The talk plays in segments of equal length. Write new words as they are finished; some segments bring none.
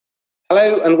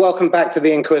Hello and welcome back to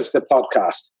the Inquisitor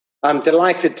podcast. I'm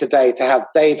delighted today to have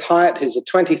Dave Hyatt, who's a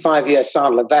 25-year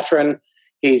Sandler veteran.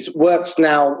 He works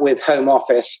now with Home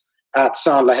Office at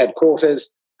Sandler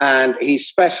headquarters, and he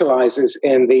specializes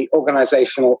in the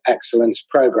Organizational Excellence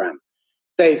Program.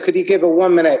 Dave, could you give a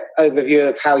 1-minute overview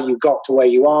of how you got to where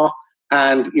you are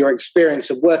and your experience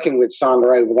of working with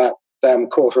Sandler over that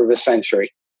quarter of a century?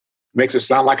 Makes it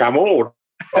sound like I'm old.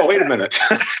 Oh, wait a minute.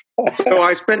 So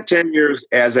I spent 10 years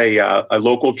as a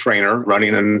local trainer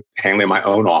running and handling my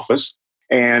own office.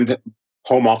 And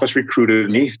Home Office recruited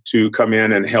me to come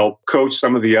in and help coach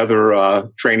some of the other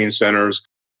training centers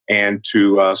and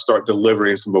to start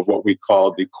delivering some of what we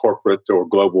call the corporate or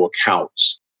global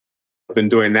accounts. I've been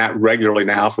doing that regularly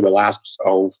now for the last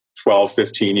 12,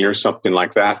 15 years, something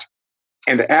like that.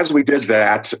 And as we did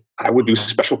that, I would do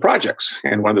special projects.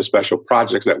 And one of the special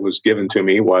projects that was given to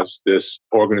me was this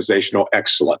organizational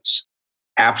excellence.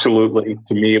 Absolutely,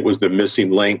 to me, it was the missing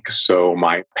link. So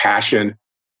my passion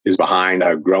is behind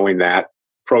growing that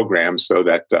program so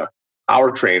that our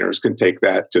trainers can take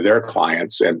that to their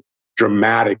clients and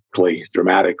dramatically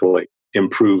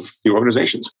improve the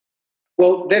organizations.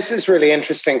 Well, this is really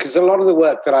interesting because a lot of the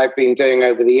work that I've been doing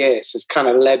over the years has kind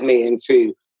of led me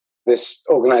into this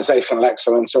organizational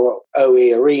excellence or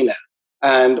OE arena.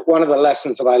 And one of the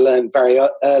lessons that I learned very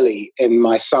early in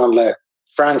my Sandler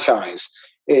franchise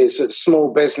is that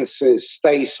small businesses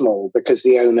stay small because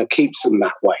the owner keeps them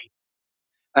that way.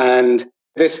 And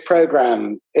this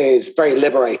program is very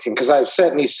liberating because I've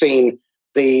certainly seen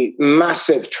the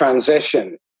massive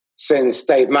transition since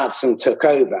Dave Mattson took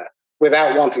over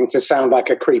without wanting to sound like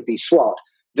a creepy SWAT.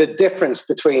 The difference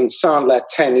between Sandler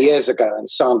 10 years ago and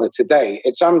Sandler today,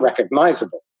 it's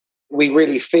unrecognizable. We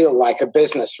really feel like a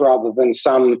business rather than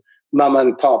some mum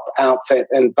and pop outfit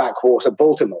in backwater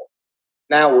Baltimore.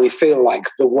 Now we feel like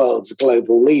the world's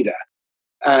global leader.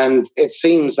 And it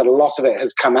seems that a lot of it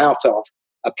has come out of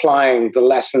applying the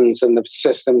lessons and the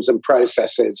systems and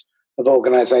processes of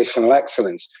organizational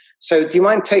excellence. So do you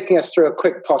mind taking us through a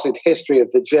quick potted history of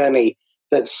the journey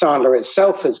that Sandler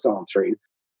itself has gone through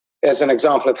as an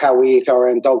example of how we eat our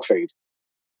own dog food?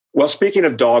 Well, speaking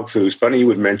of dog food, it's funny you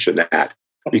would mention that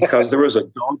because there was a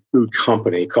dog food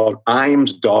company called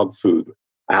Iams Dog Food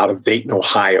out of Dayton,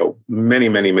 Ohio,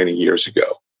 many years ago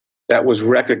that was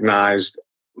recognized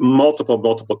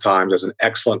multiple times as an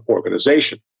excellent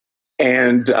organization.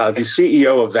 And the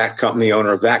CEO of that company,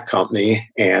 owner of that company,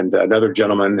 and another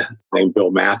gentleman named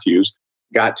Bill Matthews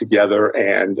got together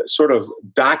and sort of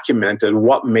documented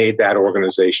what made that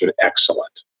organization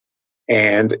excellent.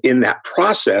 And in that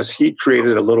process, he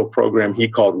created a little program he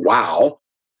called WOW,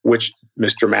 which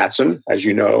Mr. Mattson, as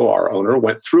you know, our owner,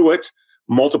 went through it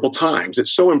multiple times. It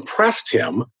so impressed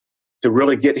him to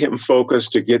really get him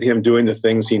focused, to get him doing the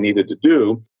things he needed to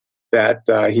do, that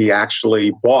he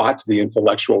actually bought the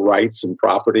intellectual rights and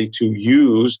property to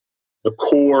use the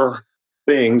core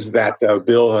things that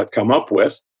Bill had come up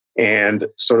with. And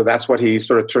sort of that's what he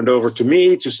sort of turned over to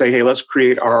me to say, hey, let's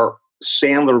create our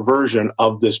Sandler version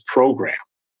of this program.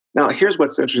 Now, here's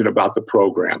what's interesting about the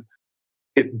program.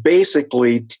 It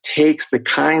basically takes the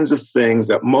kinds of things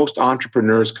that most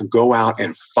entrepreneurs can go out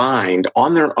and find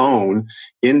on their own,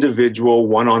 individual,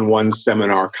 one-on-one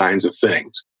seminar kinds of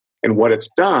things. And what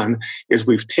it's done is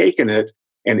we've taken it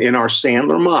and in our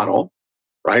Sandler model,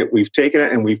 right, we've taken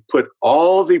it and we've put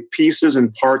all the pieces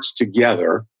and parts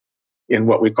together in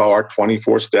what we call our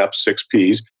 24 steps, 6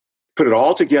 Ps, put it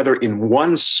all together in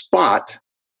one spot,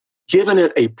 given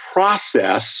it a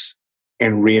process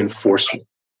and reinforcement.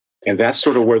 And that's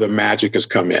sort of where the magic has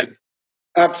come in.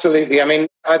 Absolutely. I mean,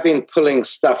 I've been pulling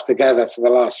stuff together for the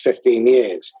last 15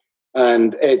 years,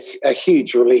 and it's a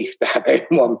huge relief to have it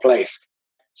in one place.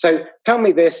 So tell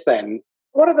me this then,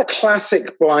 what are the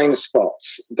classic blind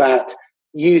spots that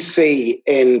you see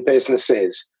in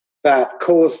businesses that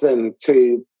cause them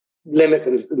to limit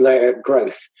their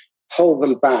growth, hold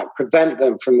them back, prevent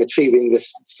them from achieving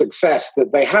this success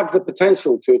that they have the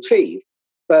potential to achieve,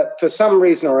 but for some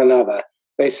reason or another,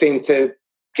 they seem to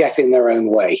get in their own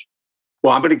way?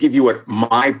 Well, I'm going to give you what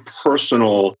my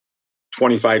personal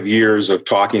 25 years of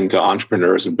talking to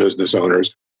entrepreneurs and business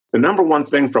owners. The number one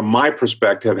thing from my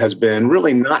perspective has been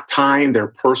really not tying their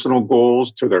personal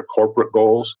goals to their corporate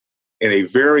goals in a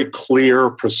very clear,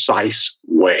 precise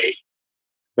way.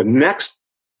 The next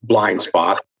blind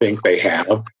spot I think they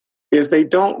have is they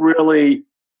don't really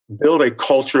build a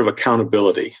culture of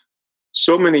accountability.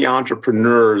 So many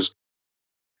entrepreneurs,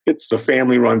 it's a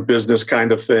family-run business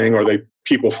kind of thing, or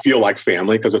people feel like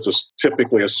family because it's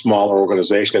typically a smaller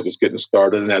organization as it's getting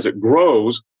started. And as it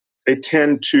grows, they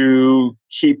tend to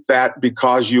keep that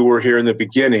because you were here in the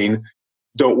beginning,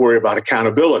 don't worry about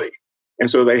accountability. And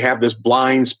so they have this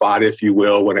blind spot, if you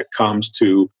will, when it comes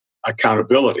to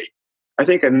accountability. I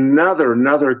think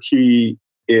another key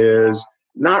is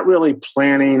not really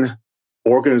planning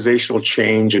organizational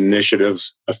change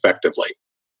initiatives effectively.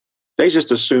 They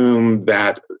just assume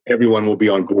that everyone will be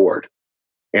on board.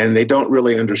 And they don't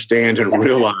really understand and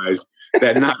realize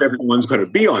that not everyone's going to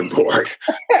be on board.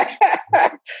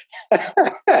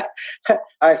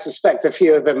 I suspect a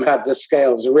few of them had the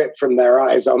scales ripped from their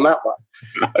eyes on that one.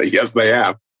 Yes, they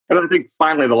have. And I think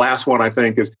finally, the last one, I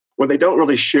think, is when they don't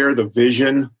really share the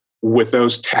vision with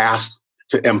those tasked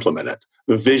to implement it,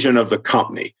 the vision of the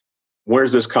company.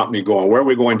 Where's this company going? Where are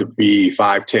we going to be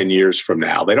 5, 10 years from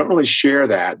now? They don't really share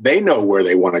that. They know where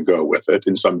they want to go with it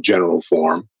in some general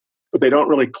form, but they don't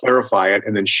really clarify it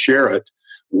and then share it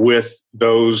with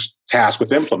those tasked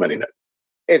with implementing it.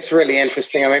 It's really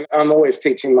interesting. I mean, I'm always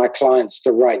teaching my clients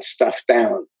to write stuff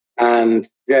down. And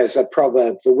there's a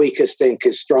proverb, the weakest ink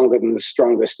is stronger than the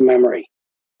strongest memory.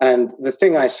 And the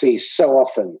thing I see so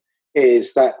often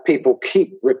is that people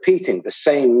keep repeating the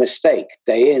same mistake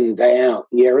day in, day out,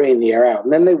 year in, year out.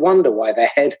 And then they wonder why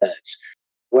their head hurts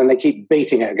when they keep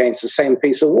beating it against the same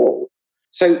piece of wall.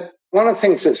 So one of the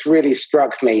things that's really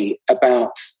struck me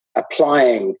about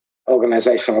applying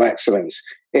organizational excellence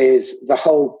is the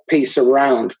whole piece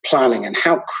around planning and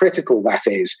how critical that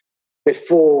is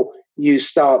before you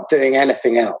start doing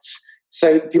anything else.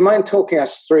 So do you mind talking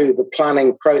us through the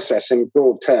planning process in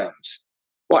broad terms?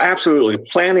 Well, absolutely.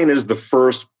 Planning is the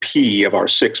first P of our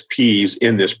 6 Ps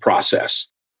in this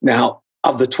process. Now,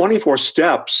 of the 24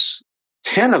 steps,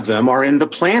 10 of them are in the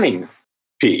planning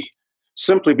P,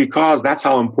 simply because that's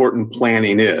how important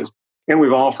planning is. And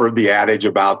we've all heard the adage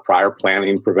about prior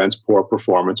planning prevents poor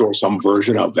performance or some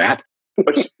version of that.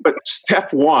 But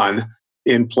step 1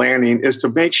 in planning is to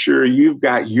make sure you've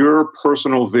got your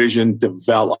personal vision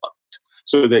developed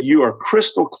so that you are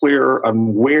crystal clear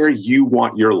on where you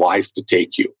want your life to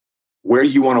take you, where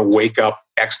you want to wake up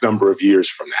X number of years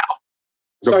from now.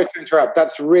 Sorry to interrupt.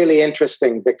 That's really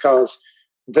interesting because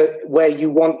where you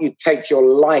want you to take your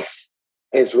life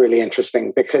is really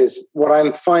interesting, because what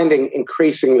I'm finding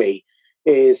increasingly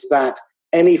is that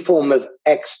any form of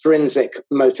extrinsic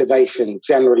motivation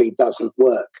generally doesn't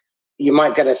work. You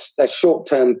might get a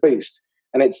short-term boost,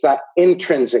 and it's that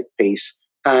intrinsic piece,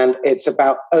 and it's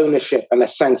about ownership and a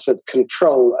sense of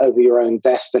control over your own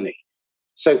destiny.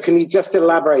 So can you just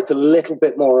elaborate a little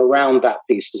bit more around that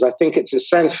piece? Because I think it's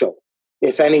essential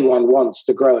if anyone wants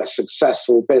to grow a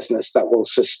successful business that will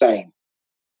sustain.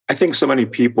 I think so many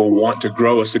people want to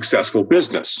grow a successful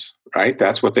business, right?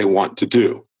 That's what they want to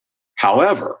do.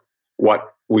 However,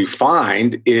 what we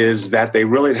find is that they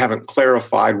really haven't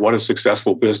clarified what a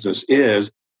successful business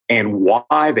is and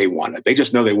why they want it. They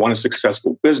just know they want a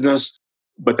successful business,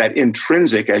 but that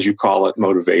intrinsic, as you call it,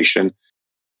 motivation,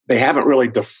 they haven't really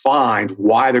defined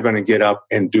why they're going to get up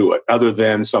and do it, other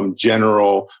than some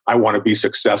general, I want to be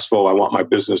successful, I want my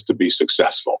business to be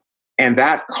successful. And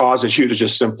that causes you to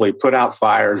just simply put out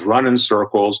fires, run in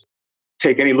circles,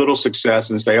 take any little success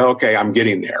and say, okay, I'm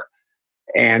getting there.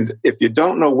 And if you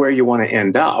don't know where you want to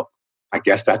end up, I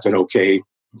guess that's an okay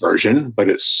version, but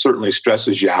it certainly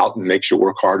stresses you out and makes you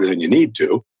work harder than you need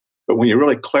to. But when you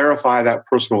really clarify that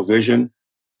personal vision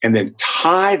and then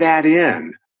tie that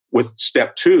in with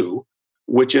step 2,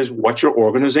 which is what's your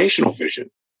organizational vision?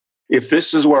 If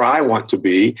this is where I want to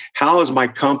be, how is my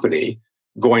company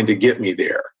going to get me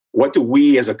there? What do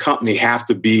we as a company have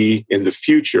to be in the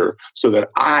future so that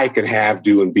I can have,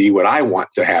 do, and be what I want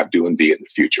to have, do, and be in the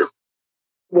future?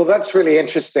 Well, that's really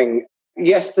interesting.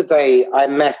 Yesterday, I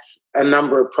met a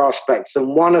number of prospects, and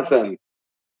one of them,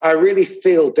 I really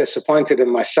feel disappointed in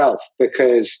myself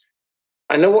because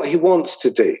I know what he wants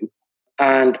to do,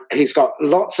 and he's got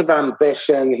lots of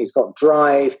ambition, he's got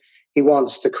drive, he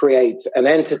wants to create an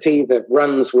entity that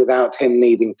runs without him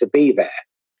needing to be there.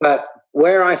 But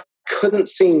where I couldn't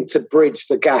seem to bridge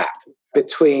the gap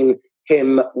between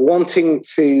him wanting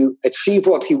to achieve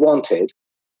what he wanted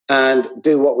and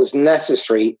do what was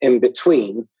necessary in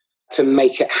between to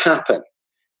make it happen.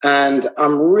 And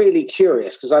I'm really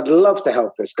curious because I'd love to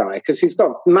help this guy because he's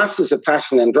got masses of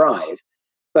passion and drive.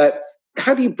 But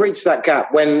how do you bridge that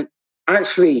gap when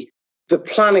actually the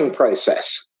planning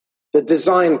process, the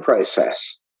design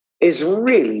process is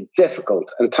really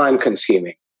difficult and time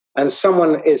consuming? And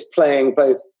someone is playing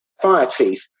both fire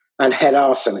chief and head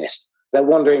arsonist. They're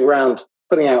wandering around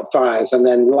putting out fires and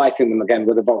then lighting them again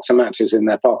with a box of matches in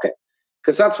their pocket.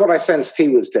 Because that's what I sensed he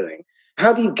was doing.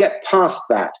 How do you get past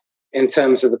that in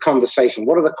terms of the conversation?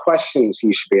 What are the questions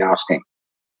you should be asking?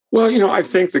 Well, I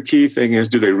think the key thing is,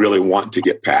 do they really want to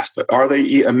get past it? Are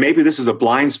they, maybe this is a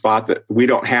blind spot that we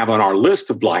don't have on our list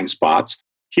of blind spots,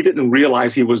 he didn't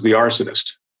realize he was the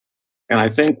arsonist. And I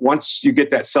think once you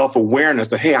get that self-awareness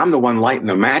that, hey, I'm the one lighting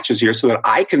the matches here so that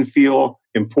I can feel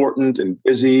important and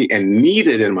busy and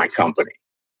needed in my company,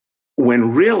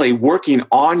 when really working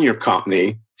on your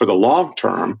company for the long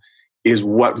term is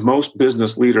what most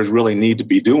business leaders really need to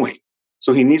be doing.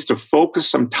 So he needs to focus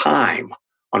some time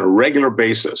on a regular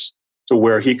basis to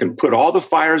where he can put all the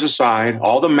fires aside,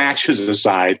 all the matches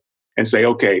aside, and say,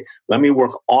 okay, let me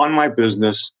work on my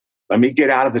business. Let me get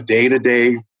out of the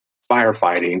day-to-day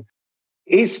firefighting.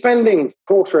 He's spending a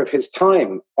quarter of his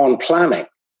time on planning.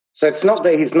 So it's not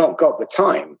that he's not got the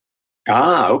time.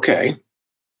 Okay.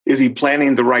 Is he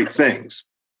planning the right things?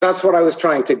 That's what I was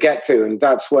trying to get to, and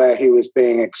that's where he was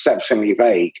being exceptionally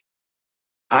vague.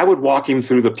 I would walk him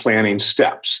through the planning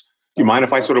steps. Do you mind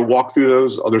if I sort of walk through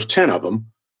those? Oh, there's 10 of them.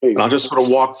 And I'll just sort of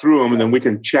walk through them, and then we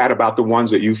can chat about the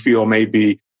ones that you feel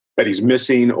maybe that he's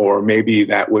missing, or maybe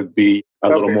that would be a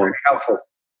little more helpful.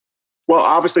 Well,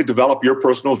 obviously, develop your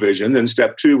personal vision. Then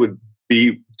step 2 would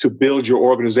be to build your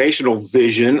organizational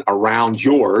vision around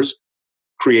yours,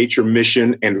 create your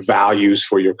mission and values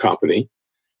for your company.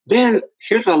 Then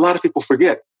here's what a lot of people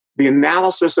forget: the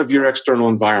analysis of your external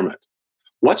environment.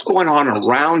 What's going on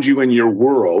around you in your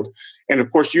world? And of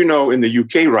course, you know, in the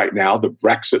UK right now, the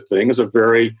Brexit thing is a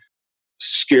very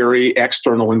scary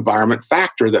external environment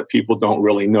factor that people don't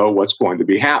really know what's going to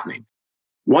be happening.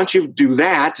 Once you do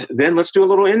that, then let's do a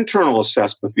little internal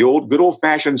assessment, the good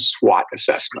old-fashioned SWOT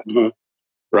assessment,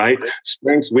 right?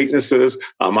 Strengths, weaknesses,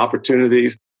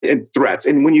 opportunities, and threats.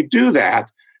 And when you do that,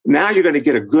 now you're going to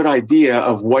get a good idea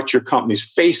of what your company's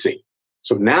facing.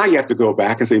 So now you have to go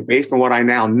back and say, based on what I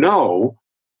now know,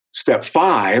 step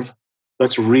 5,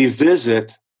 let's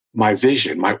revisit my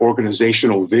vision, my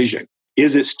organizational vision.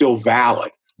 Is it still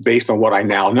valid based on what I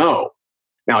now know?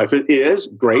 Now, if it is,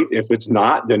 great. If it's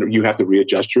not, then you have to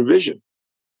readjust your vision.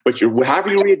 But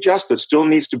however you readjust it still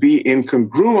needs to be in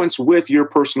congruence with your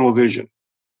personal vision.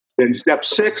 Then step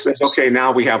 6 is, okay,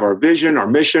 now we have our vision, our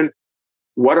mission.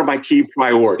 What are my key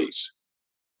priorities?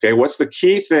 Okay, what's the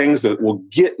key things that will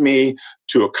get me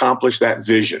to accomplish that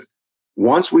vision?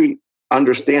 Once we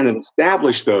understand and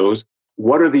establish those,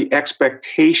 what are the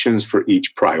expectations for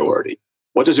each priority?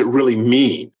 What does it really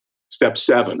mean? Step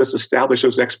 7, let's establish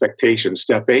those expectations.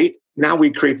 Step 8, now we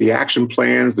create the action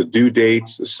plans, the due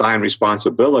dates, assign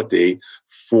responsibility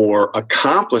for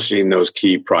accomplishing those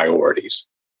key priorities.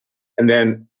 And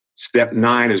then step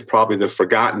 9 is probably the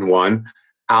forgotten one: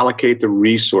 allocate the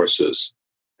resources.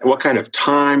 And what kind of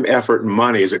time, effort, and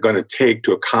money is it going to take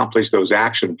to accomplish those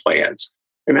action plans?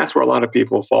 And that's where a lot of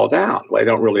people fall down. They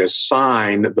don't really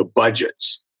assign the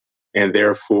budgets, and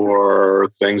therefore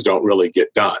things don't really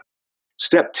get done.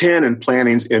 Step 10 in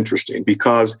planning is interesting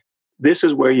because this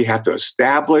is where you have to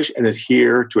establish and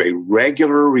adhere to a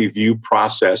regular review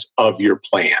process of your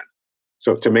plan.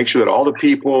 So to make sure that all the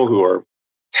people who are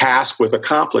tasked with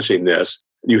accomplishing this,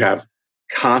 you have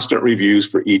constant reviews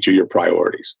for each of your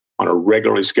priorities on a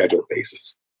regularly scheduled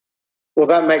basis. Well,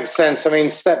 that makes sense. I mean,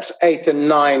 steps 8 and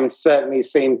 9 certainly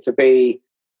seem to be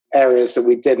areas that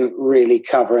we didn't really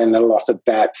cover in a lot of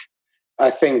depth.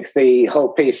 I think the whole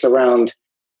piece around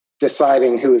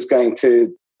deciding who is going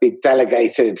to be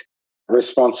delegated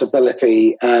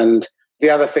responsibility, and the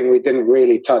other thing we didn't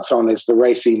really touch on is the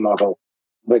RACI model,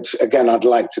 which again, I'd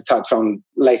like to touch on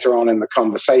later on in the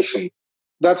conversation.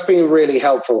 That's been really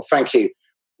helpful. Thank you.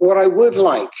 What I would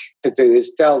like to do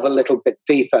is delve a little bit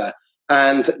deeper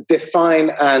and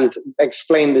define and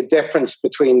explain the difference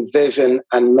between vision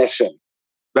and mission.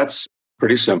 That's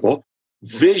pretty simple.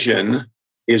 Vision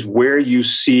is where you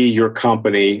see your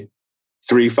company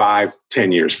 3, 5,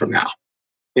 10 years from now.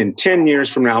 In 10 years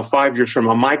from now, 5 years from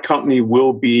now, my company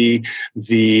will be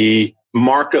the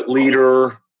market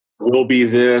leader, will be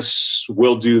this,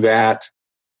 will do that,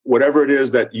 whatever it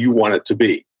is that you want it to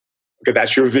be. Okay,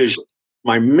 that's your vision.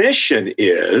 My mission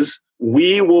is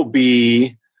we will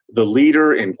be the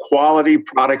leader in quality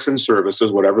products and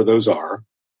services, whatever those are,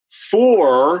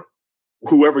 for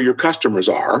whoever your customers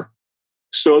are,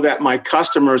 so that my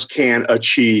customers can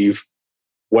achieve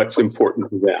what's important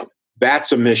to them.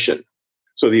 That's a mission.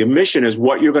 So the mission is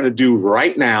what you're going to do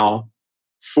right now,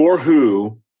 for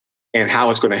who, and how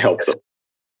it's going to help them.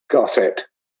 Got it.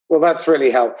 Well, that's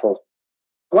really helpful.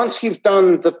 Once you've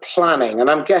done the planning, and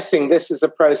I'm guessing this is a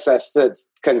process that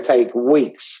can take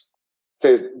weeks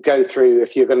to go through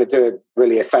if you're going to do it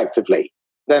really effectively,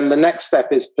 then the next step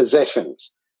is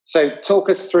positions. So talk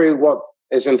us through what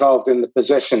is involved in the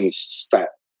positions step.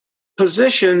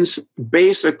 Positions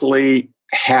basically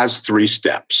has 3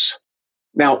 steps.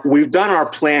 Now, we've done our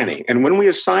planning, and when we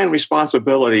assign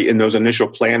responsibility in those initial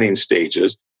planning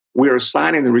stages, we're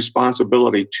assigning the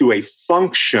responsibility to a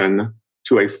function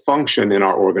in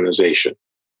our organization,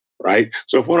 right?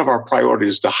 So if one of our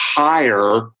priorities is to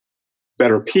hire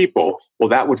better people, well,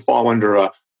 that would fall under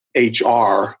a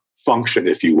HR function,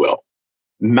 if you will,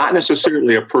 not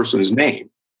necessarily a person's name.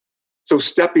 So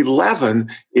step 11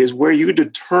 is where you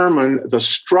determine the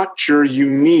structure you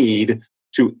need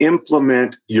to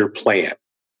implement your plan.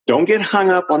 Don't get hung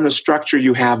up on the structure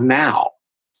you have now.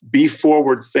 Be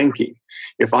forward thinking.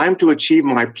 If I'm to achieve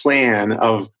my plan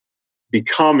of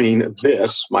becoming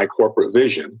this, my corporate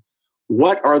vision,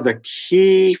 what are the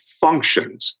key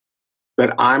functions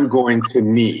that I'm going to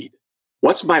need?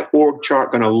 What's my org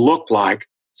chart going to look like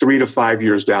 3 to 5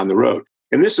 years down the road?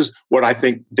 And this is what I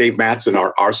think Dave Mattson,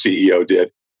 our CEO,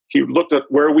 did. He looked at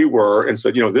where we were and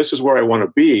said, this is where I want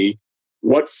to be.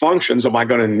 What functions am I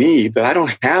going to need that I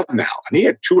don't have now? And he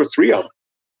had 2 or 3 of them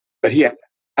that he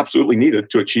absolutely needed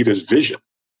to achieve his vision.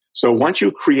 So once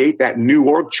you create that new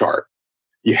org chart,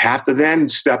 you have to then,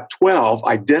 step 12,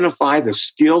 identify the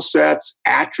skill sets,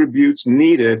 attributes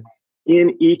needed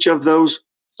in each of those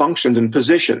functions and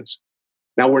positions.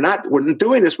 Now, we're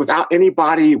doing this without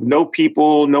anybody, no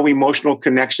people, no emotional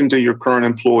connection to your current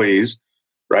employees,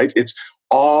 right? It's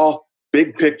all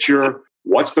big picture.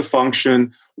 What's the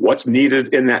function? What's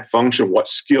needed in that function? What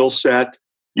skill set?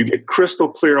 You get crystal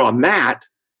clear on that.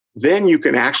 Then you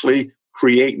can actually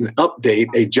create and update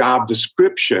a job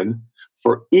description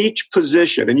for each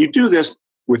position. And you do this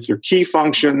with your key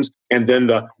functions and then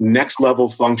the next level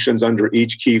functions under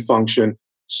each key function,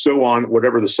 so on,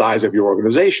 whatever the size of your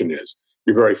organization is.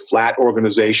 If you're a very flat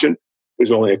organization, there's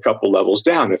only a couple levels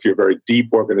down. If you're a very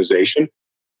deep organization,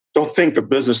 don't think the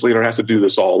business leader has to do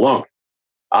this all alone.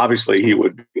 Obviously, he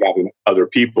would be having other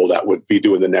people that would be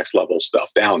doing the next level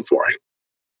stuff down for him.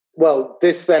 Well,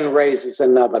 this then raises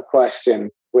another question,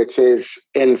 which is,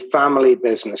 in family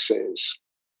businesses,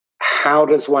 how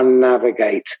does one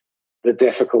navigate the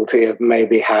difficulty of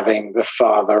maybe having the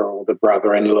father or the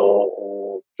brother-in-law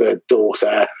or the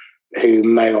daughter who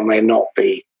may or may not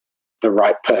be the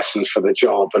right person for the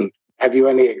job? And have you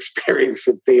any experience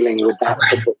of dealing with that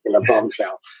particular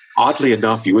bombshell? Oddly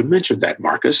enough, you had mentioned that,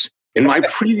 Marcus. In my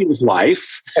previous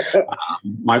life,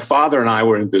 my father and I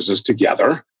were in business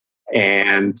together,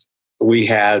 and we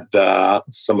had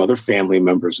some other family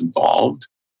members involved.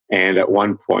 And at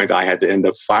one point, I had to end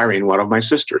up firing one of my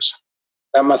sisters.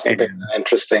 That must have been an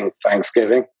interesting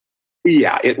Thanksgiving.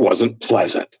 Yeah, it wasn't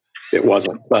pleasant.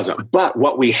 But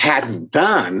what we hadn't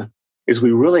done is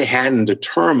we really hadn't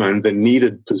determined the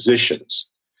needed positions.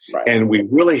 Right. And we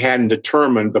really hadn't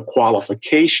determined the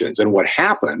qualifications. And what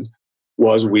happened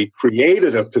was we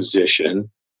created a position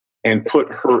and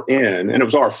put her in, and it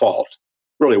was our fault.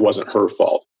 It really wasn't her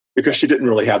fault, because she didn't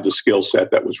really have the skill set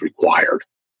that was required,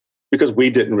 because we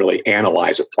didn't really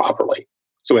analyze it properly.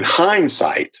 So in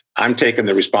hindsight, I'm taking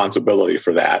the responsibility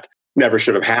for that. Never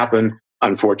should have happened.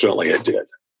 Unfortunately, it did.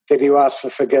 Did you ask for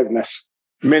forgiveness?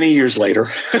 Many years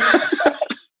later.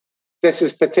 This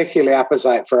is particularly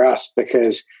apposite for us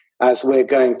because as we're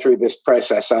going through this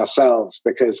process ourselves,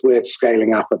 because we're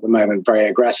scaling up at the moment very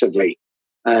aggressively,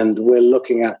 and we're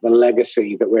looking at the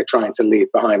legacy that we're trying to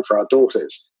leave behind for our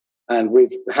daughters. And we've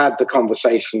had the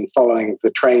conversation following the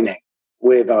training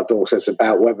with our daughters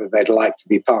about whether they'd like to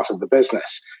be part of the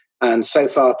business. And so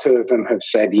far, 2 of them have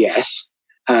said yes,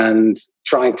 and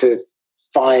trying to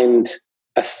find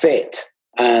a fit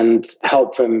and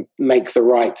help them make the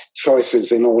right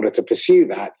choices in order to pursue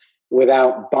that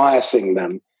without biasing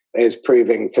them is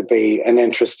proving to be an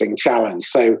interesting challenge.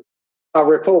 So I'll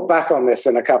report back on this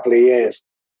in a couple of years,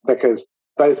 because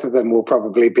both of them will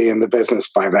probably be in the business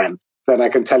by then. Then I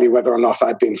can tell you whether or not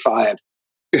I've been fired.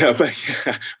 Yeah,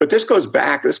 but this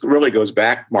really goes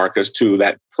back, Marcus, to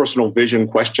that personal vision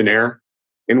questionnaire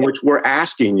in which we're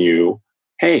asking you,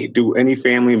 hey, do any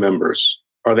family members,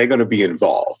 are they going to be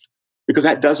involved? Because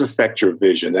that does affect your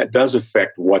vision. That does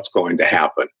affect what's going to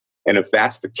happen. And if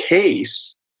that's the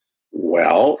case,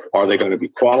 well, are they going to be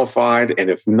qualified? And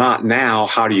if not now,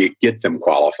 how do you get them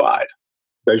qualified?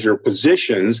 Does your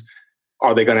positions,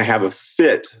 are they going to have a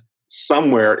fit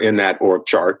somewhere in that org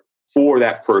chart for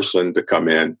that person to come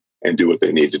in and do what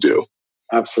they need to do?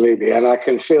 Absolutely. And I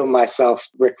can feel myself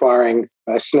requiring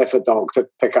a sniffer dog to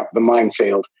pick up the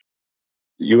minefield.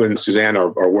 You and Suzanne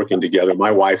are working together.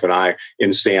 My wife and I in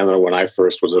Sandler, when I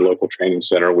first was at a local training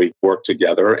center, we worked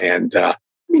together. And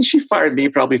she fired me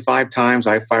probably 5 times.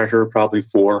 I fired her probably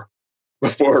 4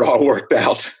 before it all worked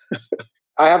out.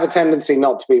 I have a tendency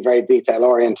not to be very detail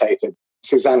orientated.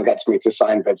 Suzanne gets me to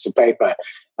sign bits of paper.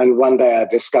 And one day I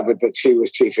discovered that she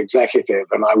was chief executive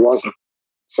and I wasn't.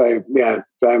 So, yeah,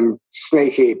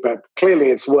 sneaky, but clearly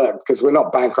it's worked because we're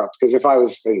not bankrupt. Because if I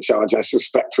was in charge, I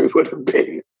suspect we would have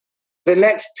been. The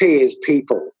next P is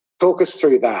people. Talk us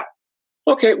through that.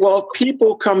 Okay, well,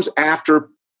 people comes after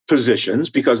positions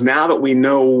because now that we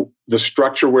know the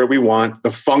structure where we want,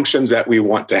 the functions that we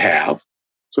want to have,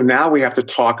 so now we have to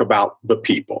talk about the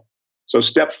people. So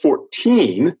step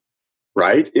 14,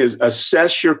 right, is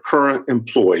assess your current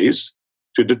employees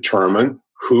to determine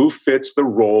who fits the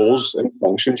roles and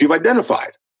functions you've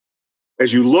identified.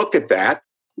 As you look at that,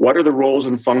 what are the roles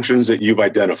and functions that you've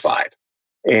identified?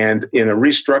 And in a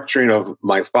restructuring of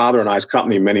my father and I's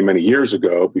company many, many years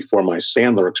ago, before my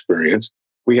Sandler experience,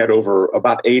 we had over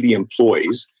about 80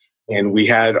 employees. And we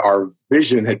had our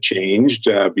vision had changed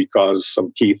because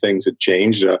some key things had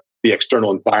changed. The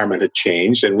external environment had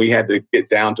changed, and we had to get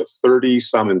down to 30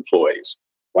 some employees.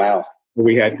 Wow.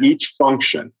 We had each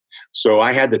function. So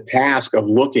I had the task of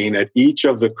looking at each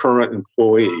of the current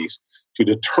employees to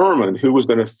determine who was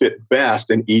going to fit best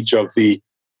in each of the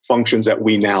functions that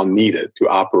we now needed to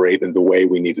operate in the way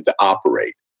we needed to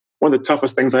operate. One of the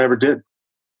toughest things I ever did.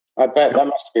 I bet that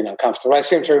must have been uncomfortable. I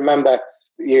seem to remember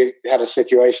you had a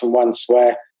situation once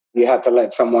where you had to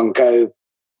let someone go,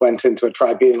 went into a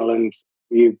tribunal, and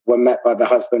you were met by the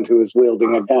husband who was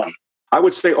wielding a gun. I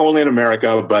would say only in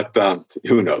America, but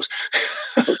who knows?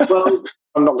 Well,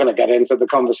 I'm not going to get into the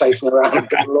conversation around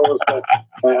gun laws, but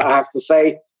I have to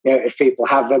say, if people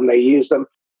have them, they use them.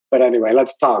 But anyway,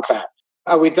 let's park that.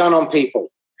 Are we done on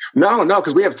people? No,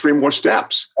 because we have 3 more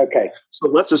steps. Okay. So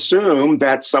let's assume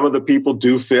that some of the people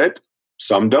do fit,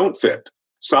 some don't fit.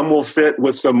 Some will fit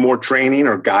with some more training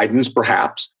or guidance,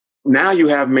 perhaps. Now you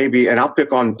have maybe, and I'll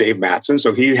pick on Dave Mattson.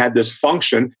 So he had this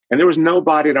function, and there was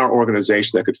nobody in our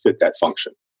organization that could fit that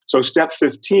function. So step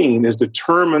 15 is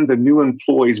determine the new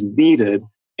employees needed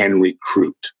and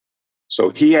recruit.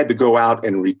 So he had to go out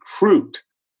and recruit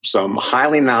some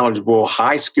highly knowledgeable,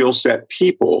 high skill set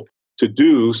people to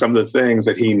do some of the things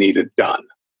that he needed done.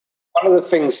 One of the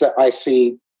things that I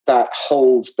see that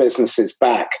holds businesses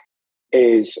back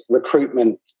is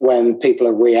recruitment when people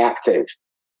are reactive.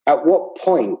 At what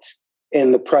point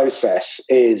in the process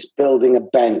is building a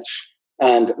bench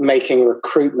and making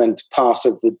recruitment part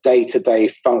of the day-to-day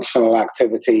functional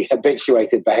activity,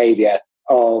 habituated behavior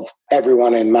of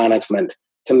everyone in management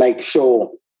to make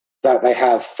sure that they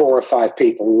have 4 or 5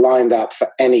 people lined up for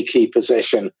any key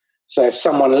position? So if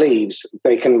someone leaves,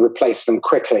 they can replace them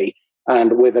quickly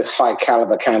and with a high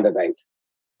caliber candidate.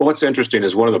 Well, what's interesting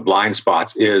is one of the blind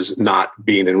spots is not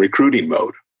being in recruiting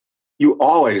mode. You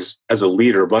always, as a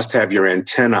leader, must have your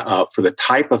antenna up for the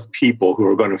type of people who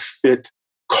are going to fit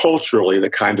culturally the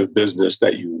kind of business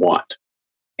that you want.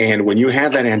 And when you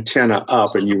have that antenna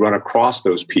up and you run across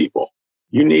those people,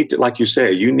 you need to, like you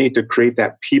say, you need to create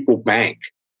that people bank.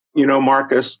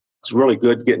 Marcus, it's really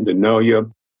good getting to know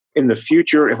you. In the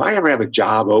future, if I ever have a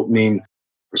job opening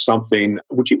or something,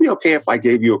 would you be okay if I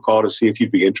gave you a call to see if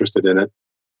you'd be interested in it?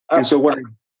 And so when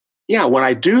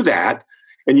I do that,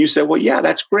 and you say, well, yeah,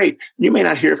 that's great. You may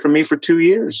not hear from me for 2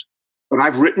 years, but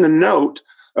I've written a note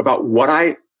about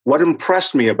what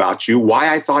impressed me about you,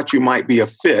 why I thought you might be a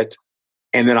fit,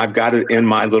 and then I've got it in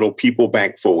my little people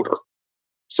bank folder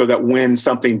so that when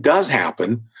something does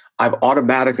happen, I've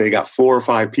automatically got 4 or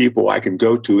 5 people I can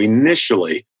go to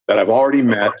initially that I've already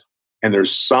met, and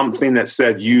there's something that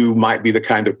said you might be the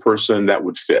kind of person that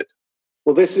would fit.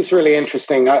 Well, this is really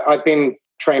interesting. I've been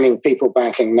training people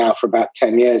banking now for about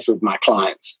 10 years with my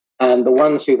clients. And the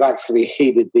ones who've actually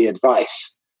heeded the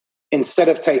advice, instead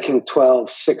of taking 12,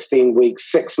 16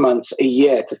 weeks, 6 months, a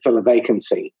year to fill a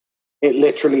vacancy, it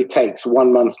literally takes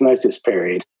 1 month notice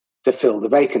period to fill the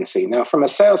vacancy. Now, from a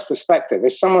sales perspective,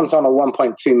 if someone's on a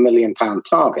 £1.2 million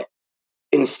target,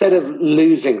 instead of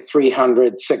losing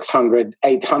 300, 600,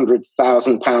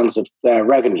 800,000 pounds of their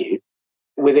revenue,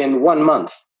 within 1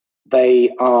 month,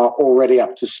 they are already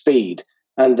up to speed.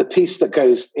 And the piece that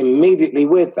goes immediately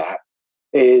with that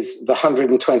is the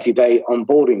 120-day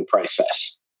onboarding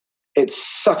process. It's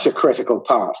such a critical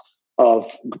part of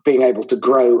being able to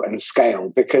grow and scale,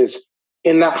 because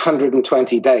in that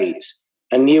 120 days,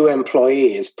 a new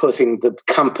employee is putting the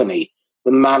company,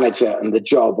 the manager, and the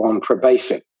job on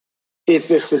probation. Is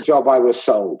this the job I was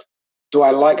sold? Do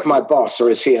I like my boss, or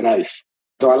is he an oaf?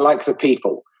 Do I like the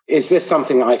people? Is this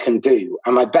something I can do?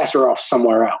 Am I better off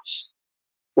somewhere else?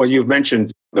 Well, you've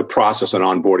mentioned the process and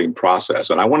onboarding process,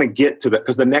 and I want to get to that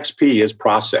because the next P is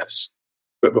process.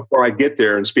 But before I get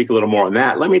there and speak a little more on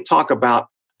that, let me talk about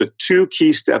the 2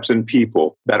 key steps in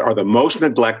people that are the most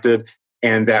neglected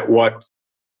and that what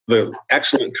the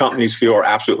excellent companies feel are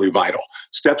absolutely vital.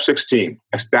 Step 16,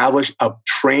 establish a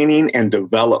training and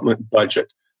development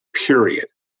budget, period.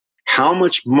 How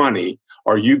much money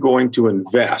are you going to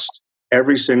invest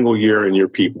every single year in your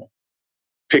people?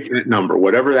 Pick that number,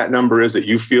 whatever that number is that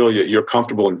you feel you're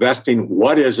comfortable investing.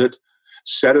 What is it?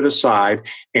 Set it aside.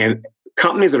 And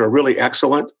companies that are really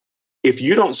excellent, if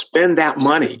you don't spend that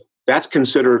money, that's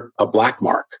considered a black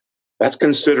mark. That's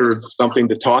considered something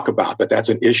to talk about, that's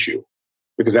an issue,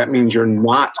 because that means you're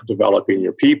not developing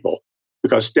your people.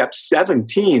 Because step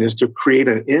 17 is to create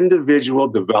an individual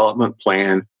development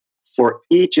plan for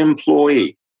each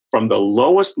employee from the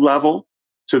lowest level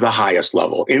to the highest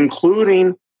level,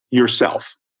 including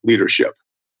yourself, leadership.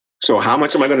 So how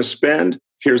much am I going to spend?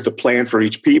 Here's the plan for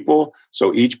each people.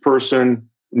 So each person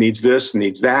needs this,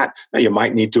 needs that. Now you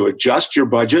might need to adjust your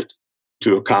budget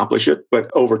to accomplish it, but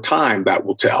over time that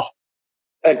will tell.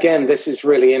 Again, this is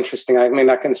really interesting. I mean,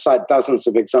 I can cite dozens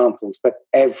of examples, but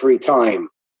every time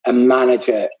a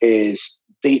manager is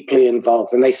deeply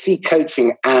involved and they see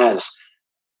coaching as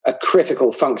a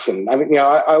critical function. I mean,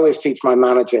 I always teach my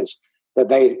managers that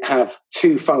they have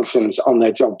two functions on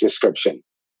their job description: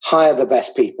 hire the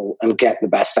best people and get the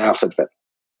best out of them.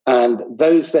 And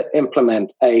those that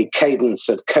implement a cadence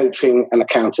of coaching and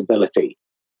accountability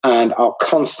and are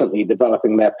constantly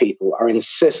developing their people are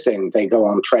insisting they go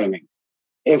on training.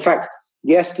 In fact,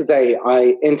 yesterday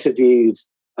I interviewed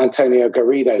Antonio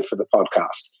Garrido for the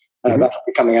podcast. That'll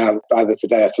be coming out either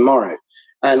today or tomorrow.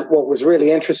 And what was really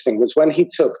interesting was when he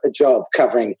took a job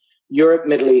covering Europe,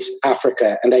 Middle East,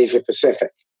 Africa, and Asia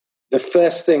Pacific, the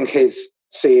first thing his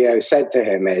CEO said to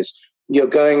him is, "You're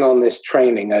going on this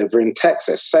training over in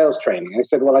Texas, sales training." And he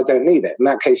said, "Well, I don't need it. In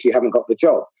that case, you haven't got the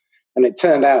job." And it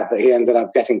turned out that he ended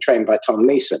up getting trained by Tom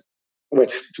Neeson,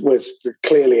 which was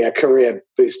clearly a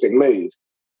career-boosting move.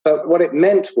 But what it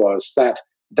meant was that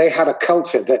they had a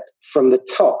culture that from the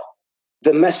top,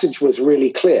 the message was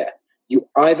really clear. You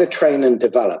either train and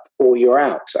develop or you're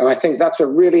out. And I think that's a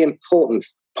really important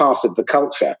part of the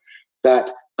culture,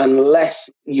 that unless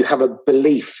you have a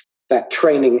belief that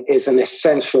training is an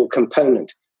essential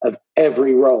component of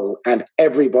every role and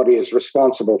everybody is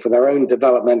responsible for their own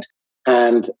development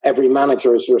and every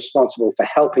manager is responsible for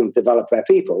helping develop their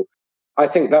people, I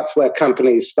think that's where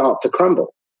companies start to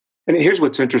crumble. And here's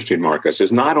what's interesting, Marcus,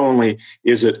 is not only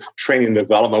is it training and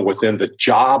development within the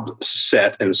job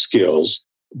set and skills,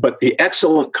 but the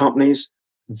excellent companies,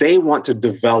 they want to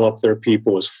develop their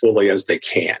people as fully as they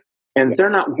can. And they're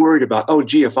not worried about, oh,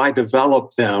 gee, if I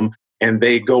develop them and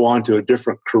they go on to a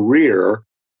different career,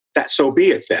 that so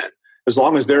be it then. As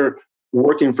long as they're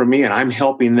working for me and I'm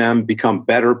helping them become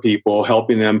better people,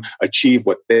 helping them achieve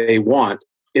what they want,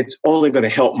 it's only going to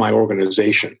help my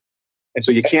organization. And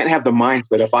so you can't have the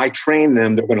mindset, if I train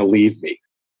them, they're going to leave me.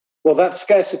 Well, that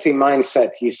scarcity mindset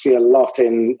you see a lot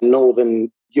in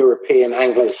Northern European,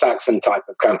 Anglo-Saxon type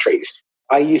of countries.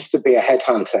 I used to be a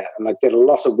headhunter and I did a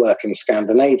lot of work in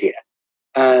Scandinavia.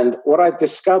 And what I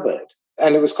discovered,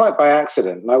 and it was quite by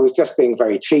accident, and I was just being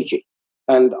very cheeky,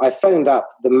 and I phoned up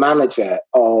the manager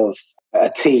of a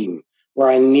team where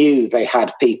I knew they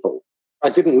had people. I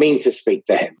didn't mean to speak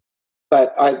to him,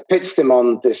 but I pitched him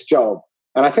on this job.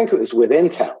 And I think it was with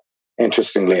Intel,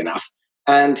 interestingly enough.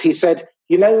 And he said,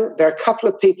 there are a couple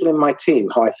of people in my team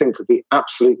who I think would be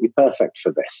absolutely perfect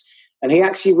for this. And he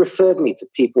actually referred me to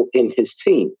people in his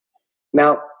team.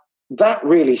 Now, that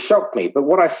really shocked me. But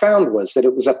what I found was that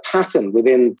it was a pattern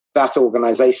within that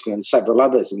organization and several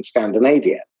others in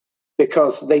Scandinavia,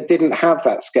 because they didn't have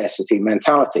that scarcity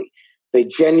mentality. They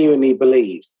genuinely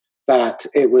believed that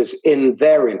it was in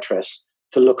their interest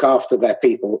to look after their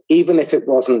people, even if it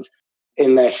wasn't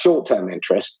in their short-term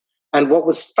interest. And what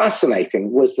was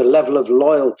fascinating was the level of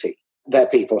loyalty their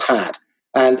people had.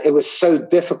 And it was so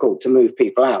difficult to move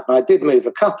people out. And I did move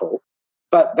a couple,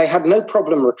 but they had no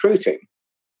problem recruiting.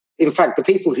 In fact, the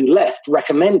people who left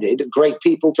recommended great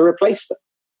people to replace them.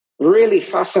 Really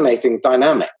fascinating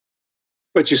dynamic.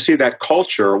 But you see that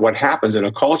culture, what happens in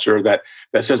a culture that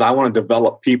says, I want to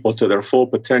develop people to their full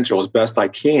potential as best I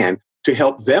can to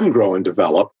help them grow and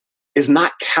develop, is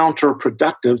not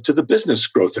counterproductive to the business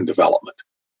growth and development.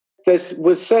 There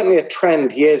was certainly a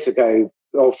trend years ago,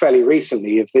 or fairly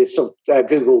recently, of this sort of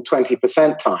Google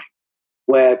 20% time,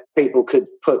 where people could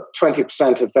put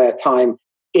 20% of their time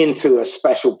into a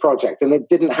special project, and it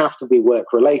didn't have to be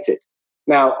work-related.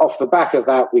 Now, off the back of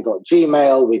that, we got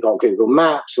Gmail, we got Google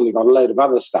Maps, and we got a load of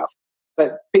other stuff.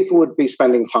 But people would be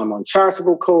spending time on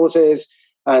charitable causes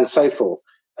and so forth.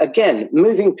 Again,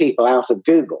 moving people out of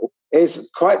Google is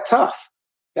quite tough.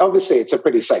 Obviously, it's a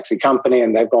pretty sexy company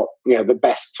and they've got the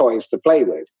best toys to play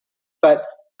with. But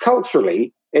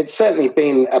culturally, it's certainly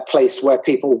been a place where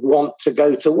people want to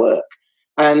go to work.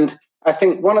 And I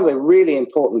think one of the really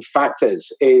important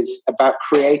factors is about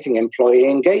creating employee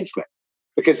engagement.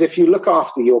 Because if you look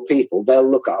after your people, they'll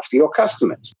look after your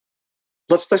customers.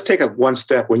 Let's take it one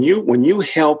step. When you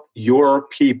help your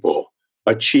people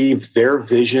achieve their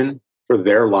vision for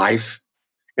their life,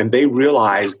 and they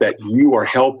realize that you are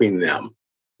helping them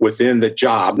within the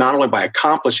job, not only by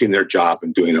accomplishing their job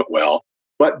and doing it well,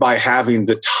 but by having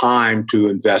the time to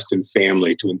invest in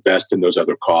family, to invest in those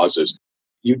other causes,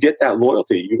 you get that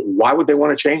loyalty. Why would they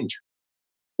want to change?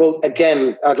 Well,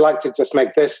 again, I'd like to just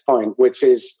make this point, which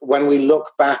is when we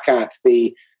look back at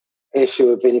the issue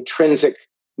of intrinsic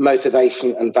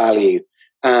motivation and value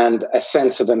and a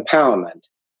sense of empowerment,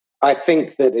 I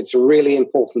think that it's really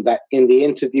important that in the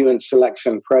interview and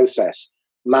selection process,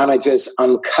 managers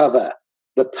uncover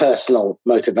the personal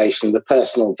motivation, the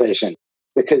personal vision,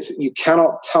 because you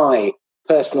cannot tie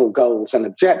personal goals and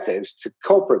objectives to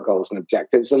corporate goals and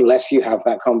objectives unless you have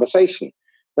that conversation.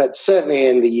 But certainly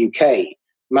in the UK,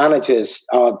 managers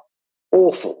are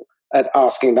awful at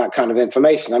asking that kind of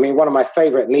information. I mean, one of my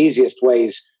favorite and easiest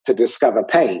ways to discover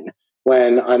pain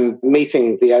when I'm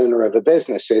meeting the owner of a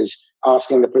business is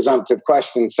asking the presumptive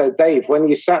question. So, Dave, when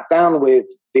you sat down with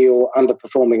your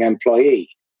underperforming employee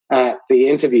at the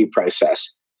interview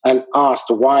process and asked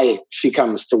why she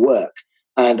comes to work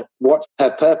and what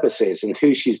her purpose is and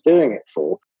who she's doing it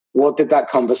for, what did that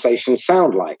conversation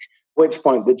sound like? At which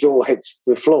point the jaw hits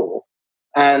the floor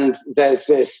and there's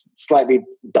this slightly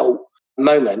dull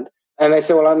moment. And they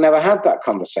say, well, I've never had that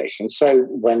conversation. So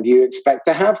when do you expect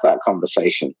to have that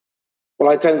conversation?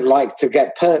 Well, I don't like to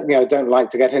get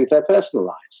into their personal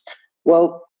lives.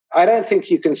 Well, I don't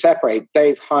think you can separate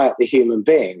Dave Hyatt, the human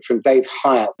being, from Dave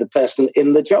Hyatt, the person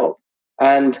in the job.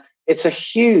 And it's a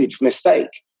huge mistake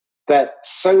that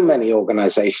so many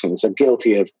organizations are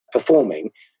guilty of performing,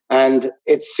 and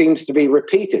it seems to be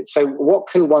repeated. So what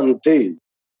can one do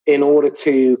in order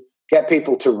to get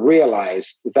people to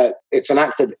realize that it's an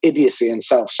act of idiocy and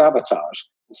self-sabotage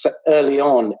so early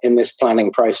on in this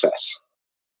planning process?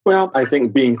 Well, I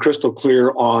think being crystal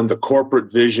clear on the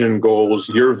corporate vision goals,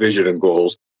 your vision and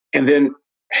goals, and then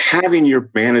having your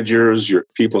managers, your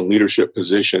people in leadership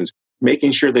positions,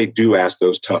 making sure they do ask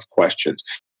those tough questions.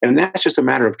 And that's just a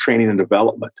matter of training and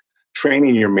development,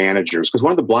 training your managers. Because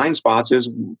one of the blind spots is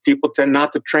people tend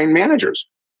not to train managers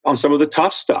on some of the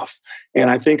tough stuff.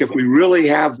 And I think if we really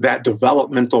have that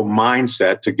developmental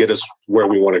mindset to get us where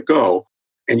we want to go,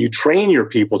 and you train your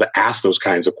people to ask those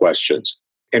kinds of questions,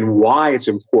 and why it's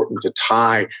important to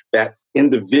tie that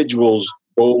individual's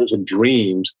goals and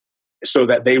dreams so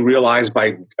that they realize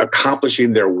by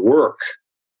accomplishing their work,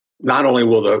 not only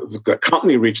will the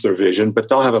company reach their vision, but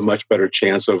they'll have a much better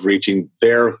chance of reaching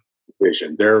their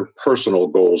vision, their personal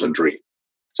goals and dreams.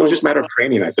 So it's just a matter of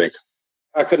training, I think.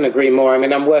 I couldn't agree more. I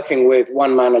mean, I'm working with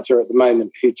one manager at the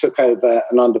moment who took over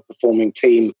an underperforming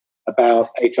team about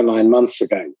 8 or 9 months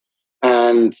ago,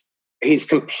 and he's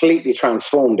completely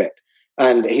transformed it.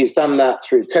 And he's done that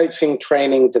through coaching,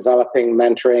 training, developing,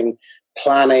 mentoring,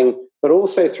 planning, but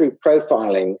also through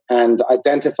profiling and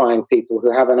identifying people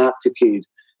who have an aptitude,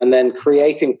 and then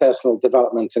creating personal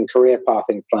development and career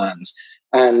pathing plans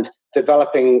and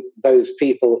developing those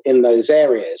people in those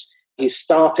areas. He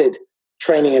started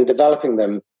training and developing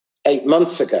them 8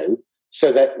 months ago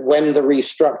so that when the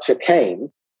restructure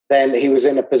came, then he was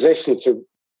in a position to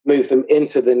move them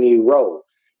into the new role.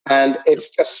 And it's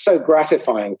just so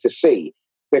gratifying to see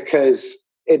because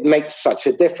it makes such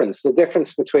a difference. The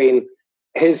difference between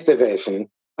his division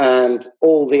and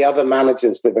all the other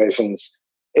managers' divisions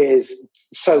is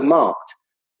so marked.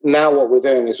 Now what we're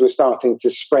doing is we're starting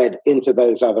to spread into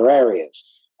those other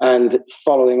areas and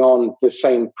following on the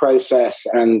same process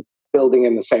and building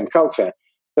in the same culture.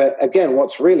 But again,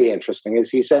 what's really interesting is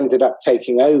he's ended up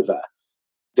taking over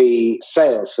the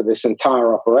sales for this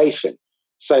entire operation.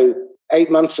 So 8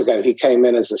 months ago, he came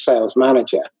in as a sales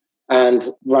manager and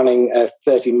running a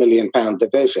 £30 million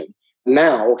division.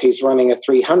 Now he's running a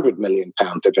 £300 million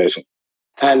division.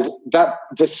 And that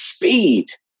the speed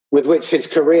with which his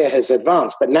career has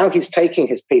advanced, but now he's taking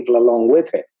his people along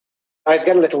with him. I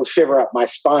get a little shiver up my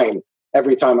spine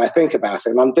every time I think about it.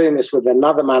 And I'm doing this with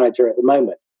another manager at the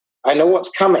moment. I know what's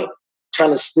coming,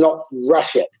 trying to not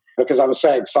rush it because I'm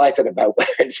so excited about where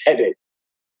it's headed.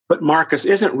 But Marcus,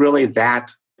 isn't really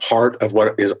that part of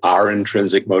what is our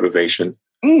intrinsic motivation?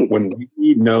 When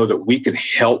we know that we can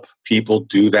help people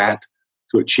do that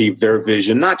to achieve their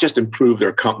vision, not just improve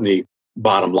their company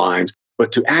bottom lines,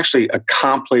 but to actually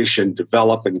accomplish and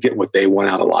develop and get what they want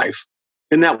out of life.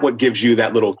 Isn't that what gives you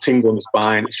that little tingle in the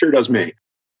spine? It sure does me.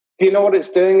 Do you know what it's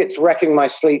doing? It's wrecking my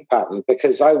sleep pattern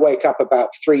because I wake up about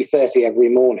 3:30 every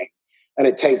morning and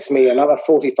it takes me another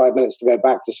 45 minutes to go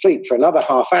back to sleep for another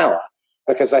half hour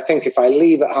because I think if I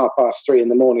leave at 3:30 in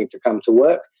the morning to come to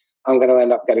work, I'm going to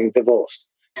end up getting divorced.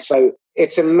 So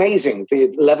it's amazing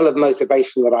the level of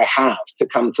motivation that I have to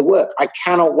come to work. I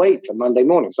cannot wait for Monday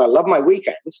mornings. I love my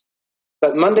weekends,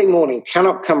 but Monday morning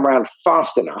cannot come around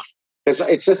fast enough because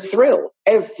it's a thrill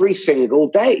every single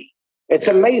day. It's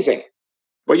amazing.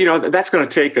 Well, that's going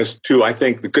to take us to, I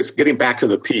think, because getting back to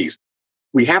the P's,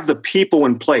 we have the people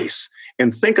in place.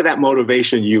 And think of that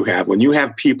motivation you have. When you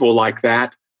have people like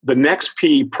that, the next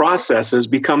P, processes,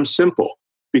 become simple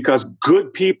because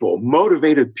good people,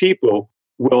 motivated people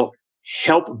will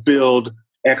help build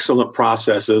excellent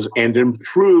processes and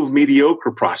improve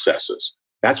mediocre processes.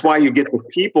 That's why you get the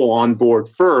people on board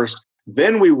first.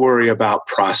 Then we worry about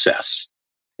process.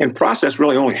 And process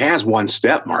really only has one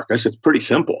step, Marcus. It's pretty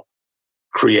simple.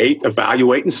 Create,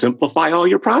 evaluate, and simplify all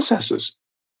your processes.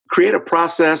 Create a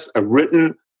process, a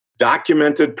written,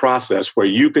 documented process where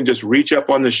you can just reach up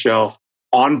on the shelf,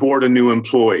 onboard a new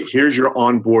employee. Here's your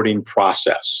onboarding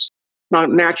process. Now,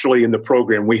 naturally, in the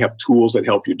program, we have tools that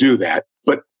help you do that,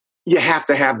 but you have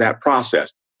to have that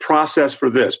process. Process for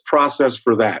this, process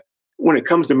for that. When it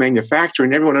comes to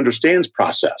manufacturing, everyone understands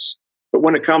process. But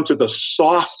when it comes to the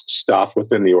soft stuff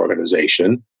within the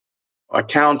organization,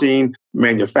 accounting,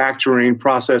 manufacturing,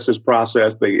 process, it's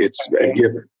a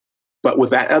given. But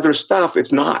with that other stuff,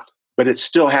 it's not. But it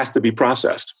still has to be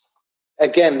processed.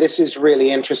 Again, this is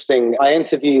really interesting. I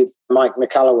interviewed Mike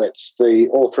Michalowicz, the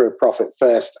author of Profit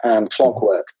First and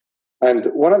Clockwork. And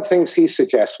one of the things he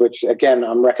suggests, which again,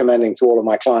 I'm recommending to all of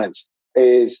my clients,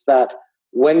 is that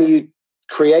when you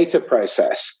create a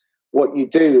process, what you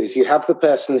do is you have the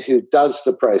person who does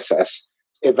the process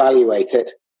evaluate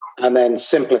it and then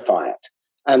simplify it.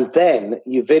 And then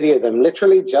you video them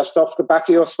literally just off the back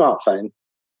of your smartphone.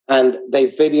 And they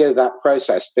video that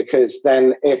process because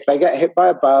then if they get hit by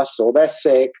a bus or they're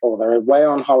sick or they're away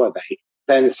on holiday,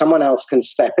 then someone else can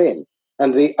step in.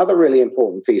 And the other really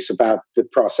important piece about the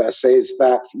process is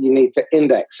that you need to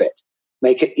index it,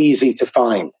 make it easy to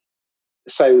find.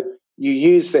 So you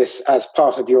use this as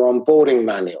part of your onboarding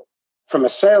manual. From a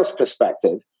sales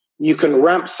perspective, you can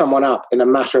ramp someone up in a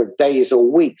matter of days or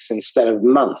weeks instead of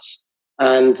months.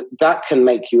 And that can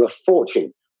make you a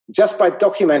fortune just by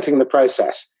documenting the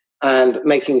process and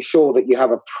making sure that you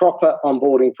have a proper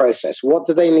onboarding process. What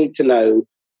do they need to know?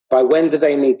 By when do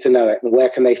they need to know it? And where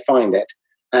can they find it?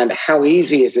 And how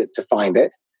easy is it to find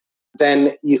it?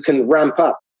 Then you can ramp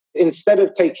up. Instead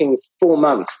of taking 4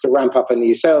 months to ramp up a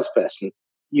new salesperson,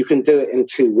 you can do it in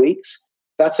 2 weeks.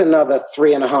 That's another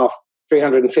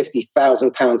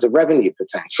 £350,000 of revenue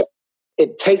potential.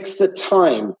 It takes the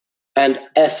time and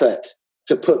effort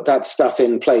to put that stuff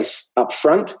in place up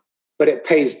front, but it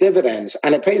pays dividends,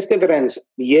 and it pays dividends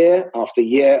year after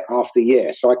year after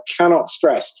year. So I cannot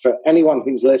stress for anyone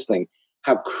who's listening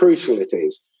how crucial it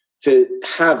is to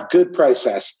have good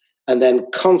process and then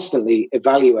constantly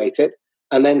evaluate it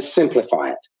and then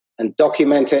simplify it and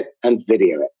document it and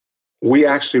video it. We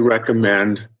actually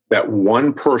recommend that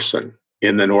one person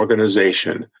in an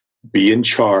organization be in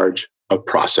charge of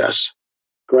process.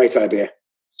 Great idea.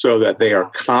 So that they are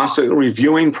constantly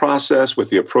reviewing process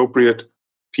with the appropriate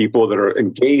people that are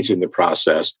engaged in the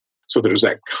process. So there's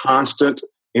that constant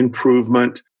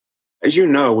improvement. As you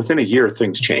know, within a year,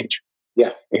 things change.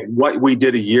 Yeah. And what we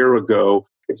did a year ago,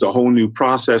 it's a whole new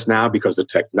process now because the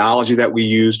technology that we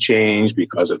use changed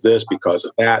because of this, because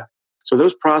of that. So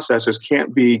those processes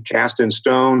can't be cast in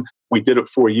stone. We did it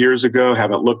 4 years ago,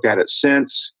 haven't looked at it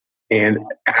since. And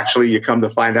actually, you come to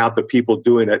find out the people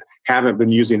doing it haven't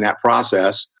been using that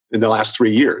process in the last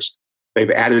 3 years.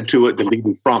 They've added to it,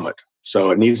 deleted from it.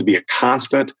 So it needs to be a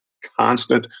constant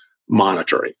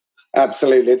monitoring.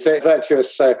 Absolutely. It's a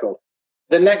virtuous circle.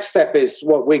 The next step is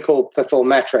what we call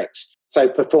performetrics. So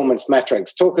performance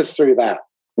metrics. Talk us through that.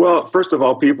 Well, first of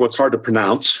all, people, it's hard to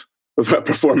pronounce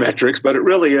performetrics, but it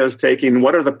really is taking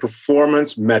what are the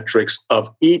performance metrics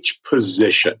of each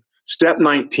position. Step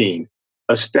 19,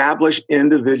 establish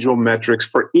individual metrics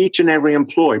for each and every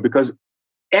employee, because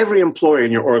every employee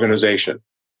in your organization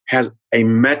has a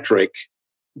metric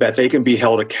that they can be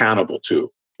held accountable to.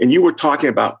 And you were talking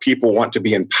about people want to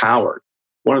be empowered.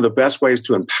 One of the best ways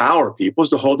to empower people is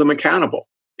to hold them accountable.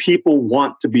 People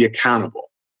want to be accountable.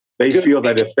 They feel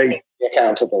that if they be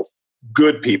accountable.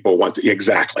 Good people want to,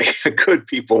 exactly. Good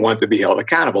people want to be held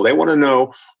accountable. They want to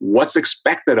know what's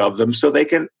expected of them so they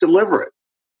can deliver it.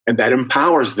 And that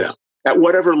empowers them at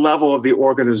whatever level of the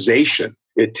organization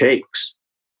it takes.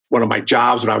 One of my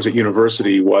jobs when I was at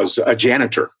university was a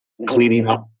janitor, cleaning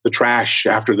up the trash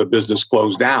after the business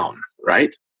closed down,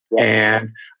 right? Yeah.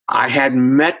 And I had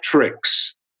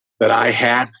metrics that I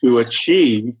had to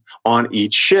achieve on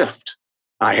each shift.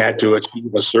 I had to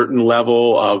achieve a certain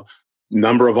level of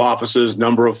number of offices,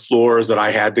 number of floors that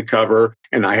I had to cover,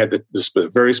 and I had this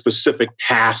very specific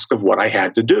task of what I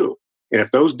had to do. And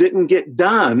if those didn't get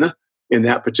done in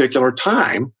that particular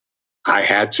time, I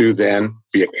had to then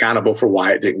be accountable for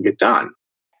why it didn't get done.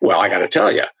 Well, I got to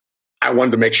tell you, I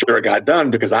wanted to make sure it got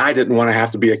done because I didn't want to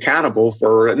have to be accountable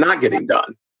for it not getting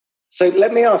done. So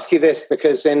let me ask you this,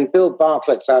 because in Bill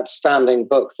Bartlett's outstanding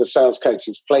book, The Sales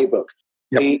Coach's Playbook,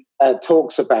 yep, he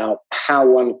talks about how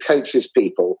one coaches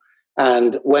people.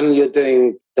 And when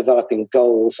you're developing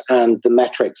goals and the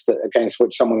metrics against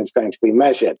which someone is going to be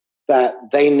measured, that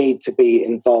they need to be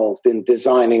involved in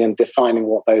designing and defining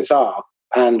what those are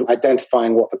and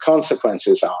identifying what the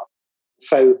consequences are.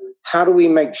 So how do we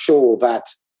make sure that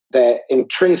they're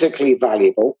intrinsically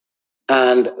valuable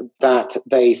and that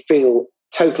they feel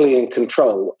totally in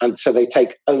control, and so they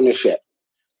take ownership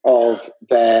of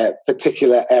their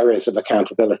particular areas of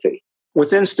accountability?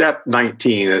 Within step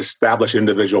 19, establish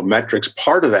individual metrics,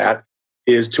 part of that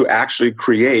is to actually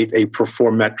create a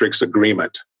performetrics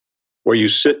agreement where you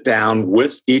sit down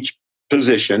with each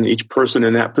position, each person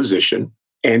in that position,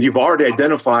 and you've already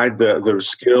identified their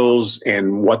skills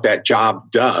and what that job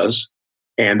does,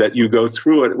 and that you go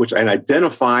through it and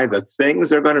identify the things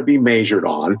they're going to be measured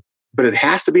on, but it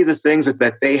has to be the things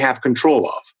that they have control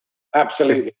of.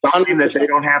 Absolutely. Something that they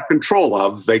don't have control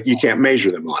of, you can't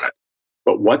measure them on it.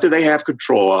 But what do they have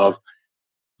control of?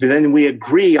 Then we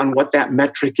agree on what that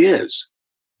metric is.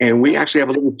 And we actually have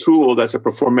a little tool that's a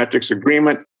performetrics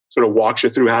agreement, sort of walks you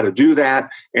through how to do that,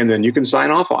 and then you can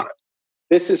sign off on it.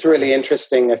 This is really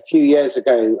interesting. A few years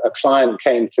ago, a client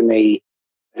came to me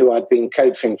who I'd been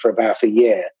coaching for about a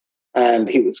year, and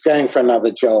he was going for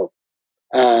another job.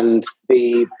 And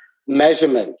the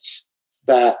measurements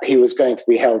that he was going to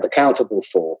be held accountable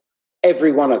for,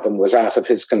 every one of them was out of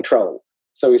his control.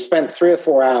 So we spent 3 or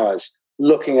 4 hours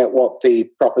looking at what the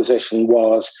proposition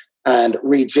was and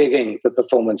rejigging the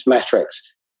performance metrics.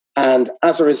 And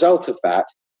as a result of that,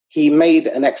 he made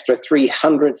an extra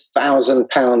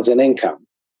 £300,000 in income,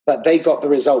 but they got the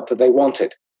result that they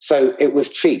wanted. So it was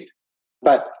cheap.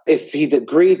 But if he'd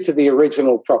agreed to the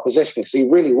original proposition, because he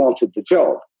really wanted the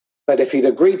job, but if he'd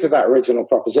agreed to that original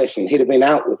proposition, he'd have been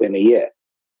out within a year.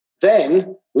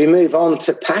 Then we move on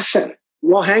to passion.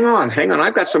 Well, hang on.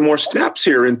 I've got some more steps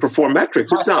here in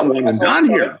performetrics. It's not one and done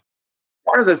here.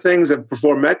 One of the things of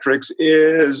performetrics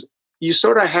is you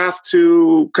sort of have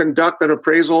to conduct an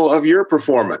appraisal of your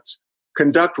performance.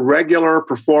 Conduct regular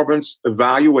performance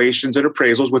evaluations and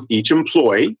appraisals with each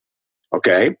employee,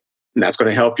 okay? And that's going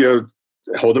to help you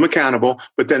hold them accountable.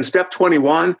 But then step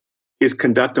 21 is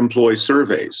conduct employee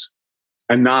surveys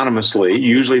anonymously,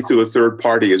 usually through a third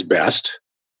party is best,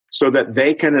 so that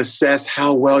they can assess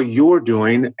how well you're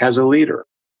doing as a leader.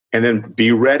 And then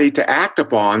be ready to act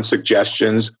upon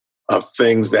suggestions of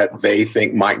things that they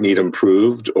think might need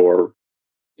improved or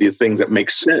the things that make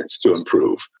sense to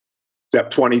improve. Step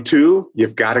 22,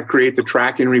 you've got to create the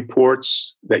tracking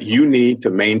reports that you need to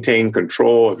maintain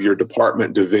control of your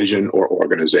department, division, or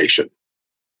organization.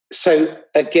 So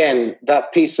again,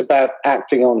 that piece about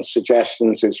acting on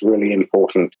suggestions is really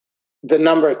important. The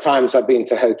number of times I've been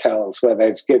to hotels where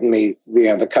they've given me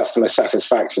the customer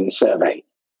satisfaction survey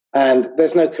and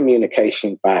there's no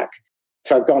communication back.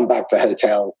 So I've gone back to the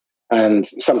hotel and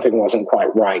something wasn't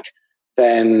quite right.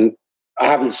 Then I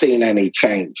haven't seen any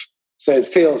change. So it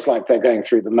feels like they're going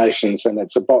through the motions and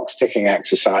it's a box ticking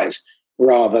exercise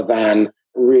rather than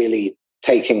really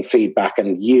taking feedback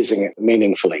and using it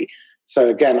meaningfully. So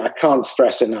again, I can't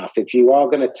stress enough, if you are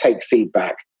going to take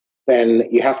feedback, then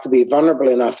you have to be vulnerable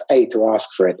enough, A, to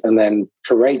ask for it, and then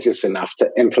courageous enough to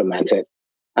implement it.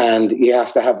 And you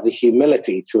have to have the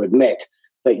humility to admit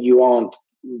that you aren't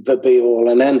the be-all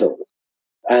and end-all.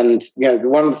 And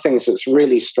one of the things that's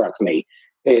really struck me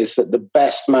is that the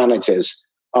best managers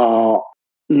are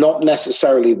not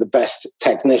necessarily the best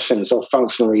technicians or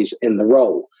functionaries in the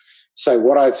role. So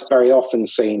what I've very often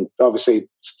seen, obviously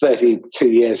 32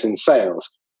 years in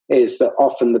sales, is that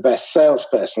often the best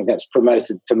salesperson gets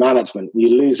promoted to management. You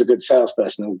lose a good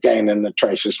salesperson and gain an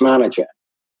atrocious manager.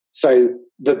 So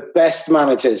the best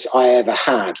managers I ever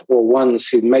had were ones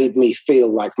who made me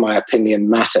feel like my opinion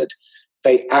mattered.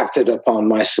 They acted upon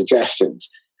my suggestions.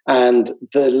 And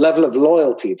the level of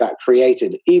loyalty that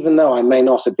created, even though I may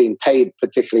not have been paid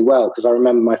particularly well, because I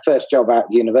remember my first job out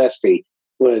of university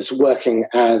was working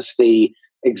as the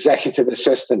executive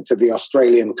assistant to the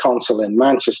Australian consul in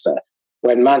Manchester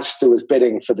when Manchester was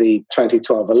bidding for the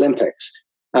 2012 Olympics,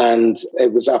 and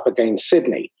it was up against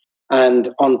Sydney. And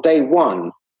on day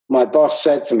one, my boss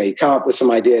said to me, come up with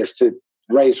some ideas to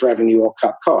raise revenue or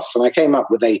cut costs. And I came up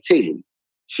with 18.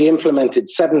 She implemented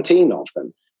 17 of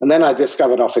them. And then I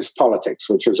discovered office politics,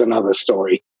 which was another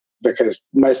story, because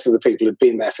most of the people had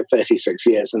been there for 36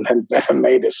 years and had never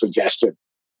made a suggestion.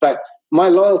 But my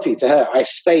loyalty to her, I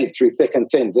stayed through thick and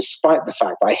thin, despite the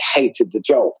fact I hated the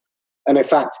job. And in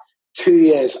fact, 2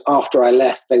 years after I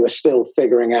left, they were still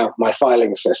figuring out my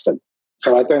filing system.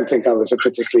 So I don't think I was a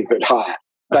particularly good hire.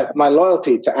 But my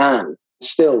loyalty to Anne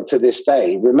still to this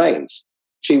day remains.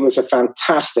 She was a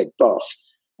fantastic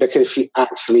boss because she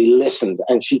actually listened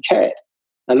and she cared.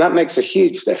 And that makes a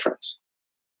huge difference.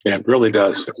 Yeah, it really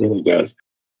does. It really does.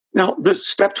 Now, this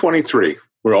step 23,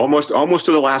 we're almost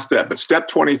to the last step, but step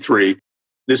 23,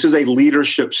 this is a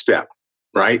leadership step,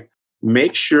 right?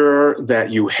 Make sure that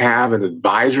you have an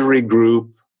advisory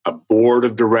group, a board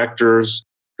of directors.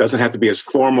 Doesn't have to be as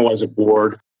formal as a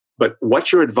board, but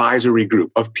what's your advisory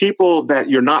group of people that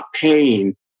you're not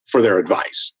paying for their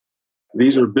advice?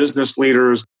 These are business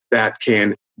leaders that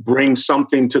can bring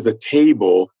something to the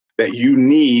table that you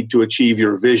need to achieve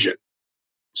your vision.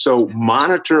 So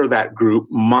monitor that group,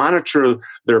 monitor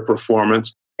their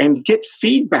performance, and get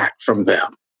feedback from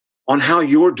them on how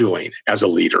you're doing as a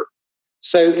leader.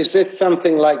 So is this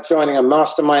something like joining a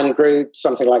mastermind group,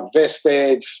 something like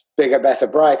Vistage, Bigger, Better,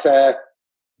 Brighter?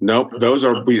 Nope, those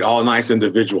are all nice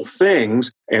individual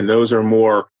things, and those are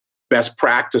more best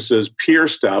practices, peer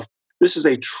stuff. This is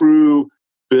a true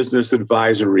business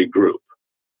advisory group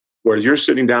where you're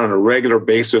sitting down on a regular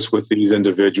basis with these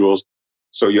individuals.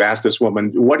 So you ask this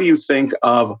woman, what do you think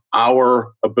of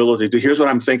our ability to, here's what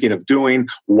I'm thinking of doing,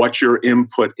 what's your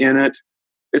input in it?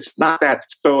 It's not that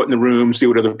throw it in the room, see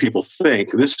what other people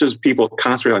think. This is people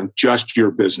concentrate on just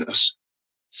your business.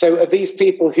 So are these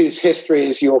people whose history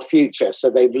is your future?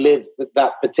 So they've lived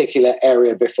that particular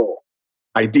area before?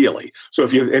 Ideally. So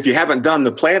if you haven't done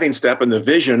the planning step and the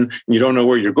vision, and you don't know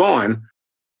where you're going,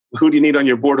 who do you need on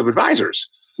your board of advisors?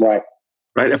 Right.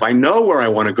 If I know where I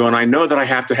want to go and I know that I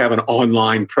have to have an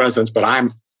online presence, but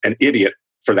I'm an idiot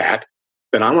for that,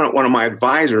 then I want one of my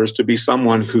advisors to be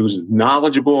someone who's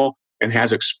knowledgeable and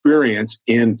has experience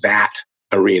in that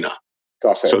arena.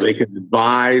 Got it. So they can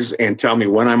advise and tell me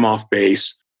when I'm off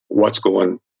base, what's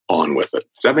going on with it.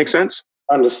 Does that make sense?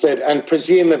 Understood. And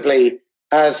presumably,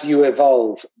 as you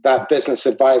evolve, that business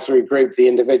advisory group, the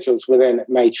individuals within it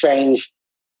may change.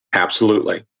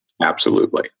 Absolutely.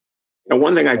 Absolutely. And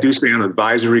one thing I do say on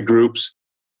advisory groups,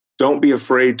 don't be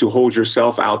afraid to hold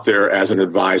yourself out there as an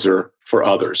advisor for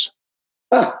others.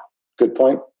 Good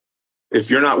point. If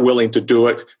you're not willing to do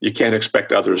it, you can't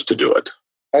expect others to do it.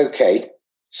 Okay.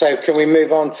 So can we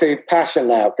move on to passion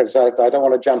now? Because I don't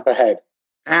want to jump ahead.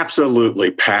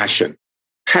 Absolutely. Passion.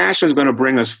 Passion is going to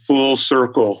bring us full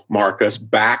circle, Marcus,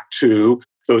 back to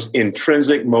those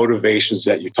intrinsic motivations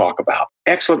that you talk about.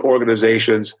 Excellent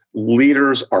organizations,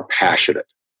 leaders are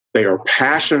passionate. They are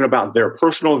passionate about their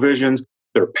personal visions.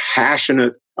 They're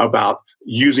passionate about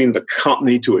using the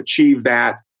company to achieve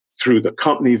that through the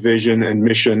company vision and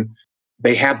mission.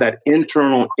 They have that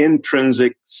internal,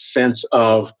 intrinsic sense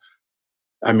of,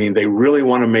 they really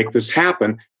want to make this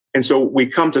happen. And so we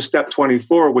come to step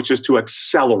 24, which is to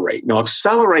accelerate. Now,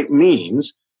 accelerate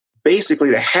means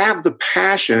basically to have the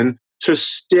passion to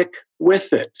stick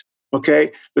with it.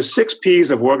 Okay? The 6 Ps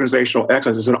of organizational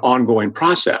excellence is an ongoing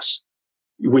process.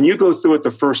 When you go through it the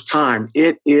first time,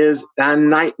 it is a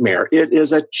nightmare. It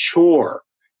is a chore.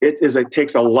 It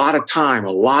takes a lot of time,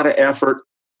 a lot of effort,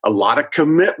 a lot of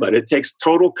commitment. It takes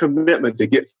total commitment to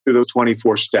get through those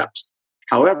 24 steps.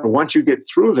 However, once you get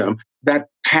through them, that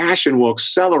passion will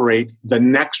accelerate the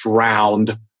next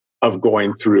round of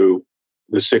going through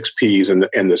the 6 Ps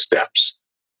and the steps.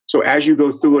 So as you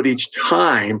go through it each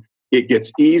time, it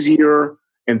gets easier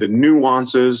and the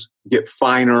nuances get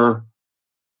finer.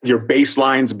 Your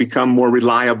baselines become more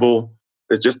reliable.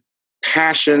 It's just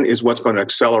passion is what's going to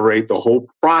accelerate the whole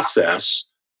process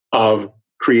of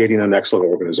creating an excellent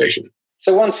organization.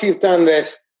 So once you've done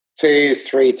this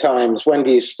 2-3 times, when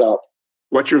do you stop?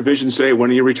 What's your vision say? When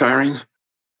are you retiring?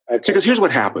 Okay. Because here's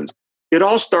what happens. It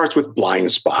all starts with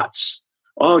blind spots.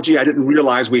 Oh, gee, I didn't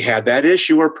realize we had that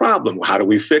issue or problem. How do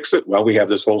we fix it? Well, we have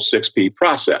this whole 6P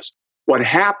process. What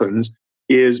happens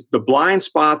is the blind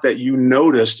spot that you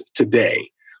noticed today.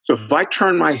 So if I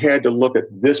turn my head to look at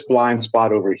this blind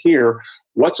spot over here,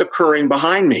 what's occurring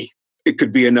behind me? It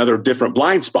could be another different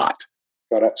blind spot.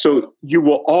 Got it. So you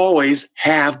will always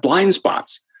have blind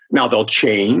spots. Now they'll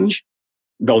change,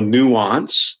 they'll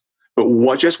nuance,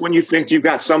 but just when you think you've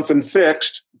got something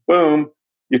fixed, boom,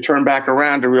 you turn back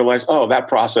around to realize, oh, that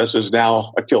process is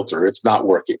now a kilter. It's not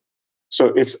working. So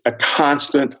it's a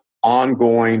constant,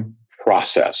 ongoing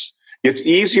process. It's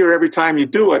easier every time you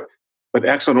do it, but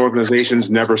excellent organizations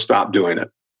never stop doing it.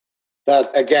 That,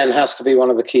 again, has to be one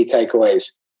of the key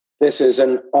takeaways. This is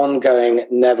an ongoing,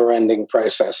 never-ending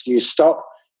process. You stop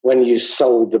when you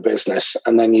sold the business,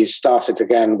 and then you start it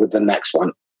again with the next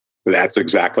one. That's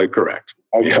exactly correct.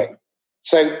 Okay. Yeah.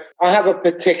 So I have a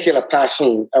particular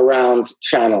passion around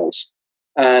channels.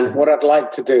 And what I'd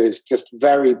like to do is just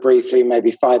very briefly,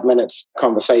 maybe 5 minutes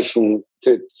conversation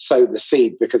to sow the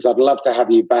seed, because I'd love to have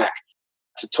you back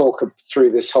to talk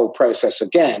through this whole process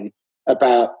again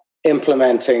about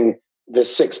implementing the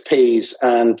 6 Ps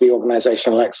and the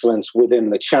organizational excellence within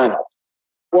the channel.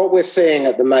 What we're seeing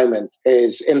at the moment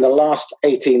is in the last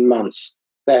 18 months,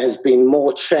 there has been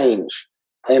more change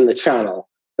in the channel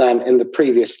than in the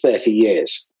previous 30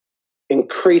 years.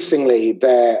 Increasingly,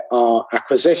 there are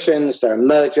acquisitions, there are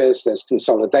mergers, there's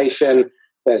consolidation,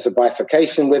 there's a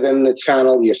bifurcation within the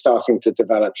channel. You're starting to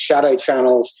develop shadow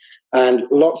channels, and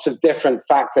lots of different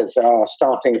factors are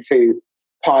starting to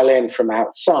pile in from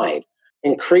outside.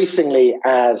 Increasingly,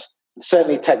 as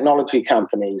certainly technology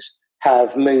companies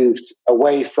have moved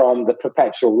away from the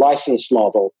perpetual license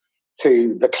model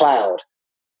to the cloud,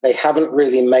 they haven't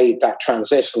really made that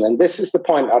transition. And this is the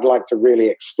point I'd like to really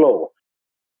explore.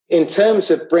 In terms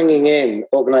of bringing in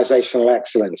organizational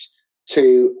excellence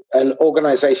to an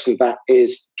organization that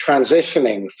is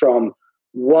transitioning from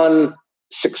one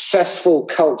successful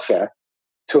culture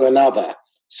to another,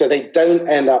 so they don't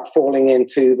end up falling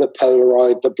into the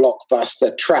Polaroid, the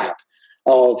Blockbuster trap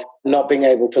of not being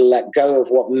able to let go of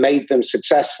what made them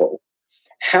successful.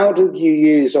 How did you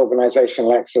use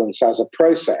organizational excellence as a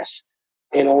process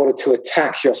in order to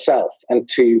attack yourself and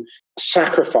to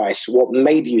sacrifice what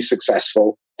made you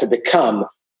successful to become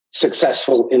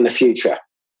successful in the future?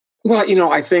 Well,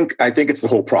 I think it's the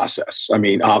whole process. I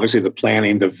mean, obviously the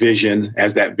planning, the vision,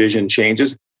 as that vision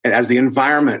changes, and as the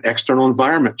environment, external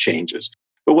environment changes.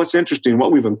 But what's interesting,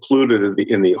 what we've included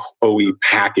in the OE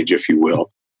package, if you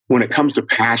will, when it comes to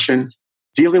passion,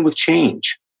 dealing with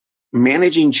change,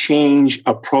 managing change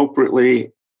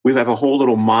appropriately. We have a whole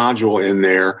little module in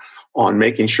there on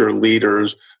making sure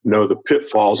leaders know the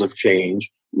pitfalls of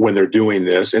change when they're doing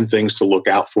this and things to look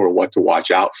out for, what to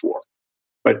watch out for.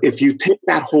 But if you take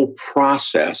that whole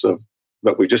process of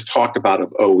that we just talked about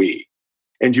of OE,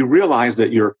 and you realize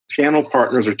that your channel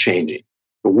partners are changing,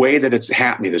 the way that it's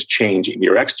happening is changing.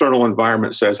 Your external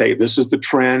environment says, hey, this is the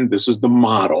trend, this is the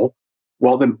model.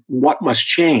 Well, then what must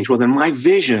change? Well, then my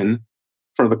vision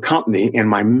for the company and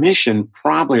my mission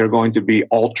probably are going to be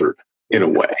altered in a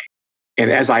way.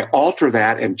 And as I alter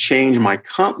that and change my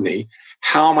company,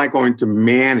 how am I going to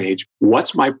manage?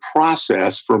 What's my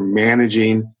process for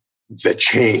managing the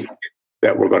change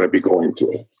that we're going to be going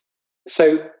through?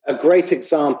 So a great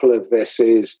example of this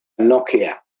is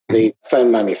Nokia, the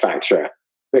phone manufacturer,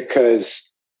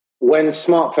 because when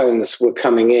smartphones were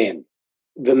coming in,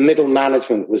 the middle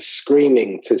management was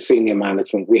screaming to senior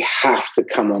management, we have to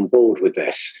come on board with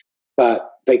this, but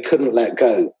they couldn't let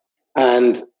go.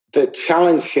 And the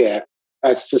challenge here,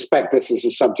 I suspect this is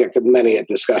a subject of many a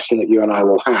discussion that you and I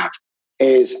will have,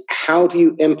 is how do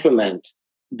you implement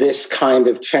this kind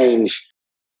of change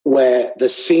where the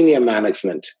senior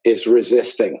management is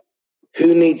resisting?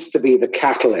 Who needs to be the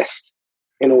catalyst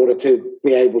in order to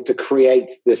be able to create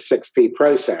this 6P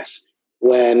process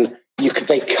when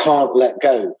they can't let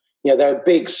go? There are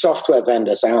big software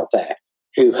vendors out there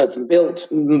who have built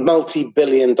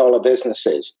multi-billion-dollar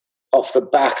businesses off the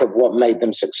back of what made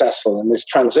them successful. And this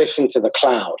transition to the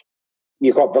cloud,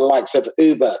 you've got the likes of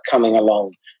Uber coming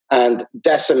along and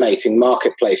decimating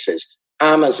marketplaces,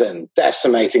 Amazon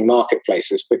decimating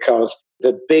marketplaces because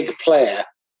the big player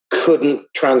couldn't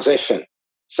transition.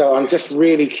 So I'm just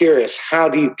really curious, how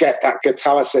do you get that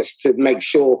catalysis to make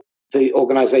sure the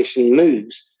organization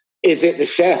moves? Is it the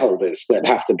shareholders that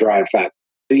have to drive that?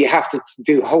 Do you have to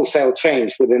do wholesale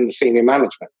change within the senior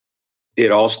management?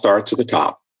 It all starts at the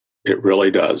top. It really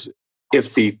does.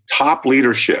 If the top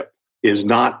leadership is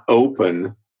not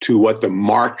open to what the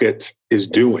market is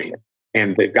doing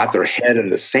and they've got their head in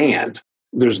the sand,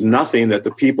 there's nothing that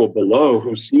the people below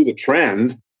who see the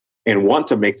trend and want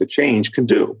to make the change can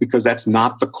do, because that's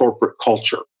not the corporate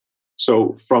culture.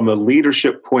 So from a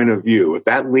leadership point of view, if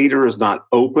that leader is not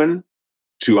open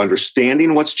to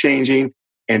understanding what's changing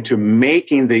and to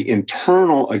making the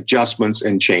internal adjustments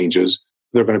and changes,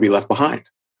 they're going to be left behind.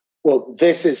 Well,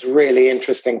 this is really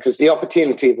interesting because the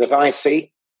opportunity that I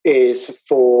see is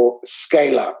for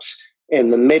scale-ups in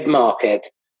the mid-market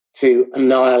to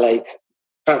annihilate,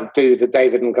 do the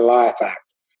David and Goliath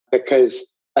act,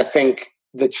 because I think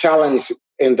the challenge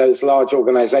in those large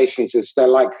organizations is they're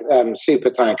like super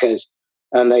tankers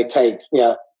and they take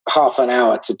half an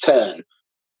hour to turn.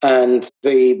 And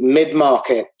the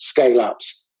mid-market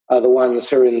scale-ups are the ones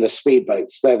who are in the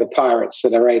speedboats. They're the pirates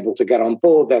that are able to get on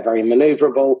board. They're very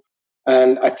maneuverable.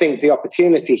 And I think the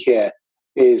opportunity here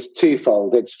is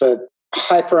twofold. It's for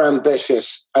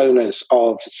hyper-ambitious owners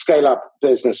of scale-up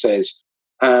businesses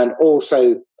and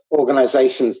also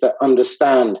organizations that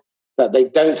understand that they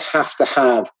don't have to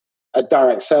have a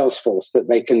direct sales force, that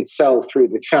they can sell through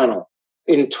the channel.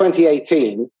 In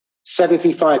 2018,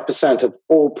 75% of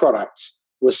all products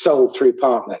were sold through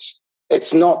partners.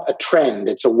 It's not a trend,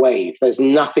 it's a wave. There's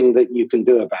nothing that you can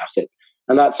do about it.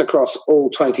 And that's across all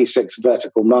 26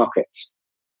 vertical markets.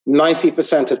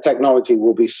 90% of technology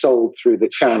will be sold through the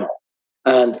channel.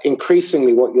 And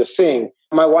increasingly what you're seeing,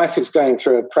 my wife is going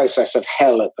through a process of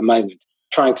hell at the moment,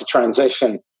 trying to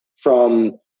transition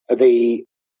from the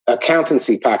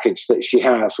accountancy package that she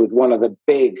has with one of the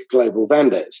big global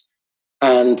vendors.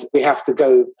 And we have to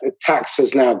go, the tax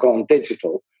has now gone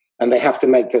digital, and they have to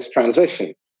make this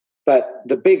transition. But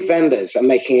the big vendors are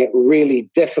making it really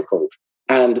difficult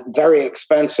and very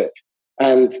expensive,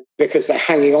 and because they're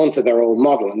hanging on to their old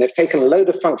model. And they've taken a load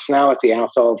of functionality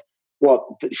out of what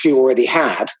she already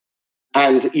had,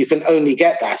 and you can only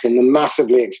get that in the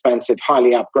massively expensive,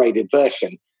 highly upgraded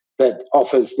version that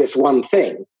offers this one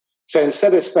thing. So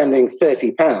instead of spending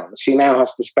 £30, she now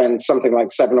has to spend something like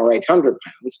 £700 or £800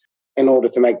 in order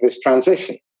to make this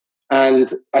transition.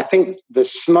 And I think the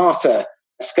smarter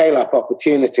scale-up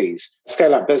opportunities,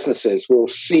 scale-up businesses will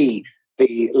see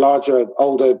the larger,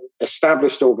 older,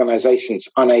 established organizations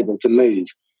unable to move.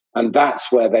 And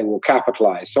that's where they will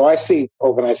capitalize. So I see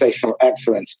organizational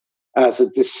excellence as a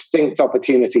distinct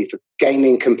opportunity for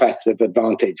gaining competitive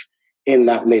advantage in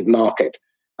that mid-market.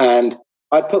 And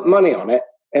I'd put money on it.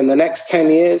 In the next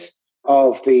 10 years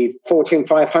of the Fortune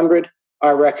 500,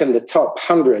 I reckon the top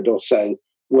 100 or so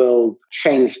will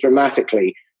change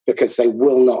dramatically because they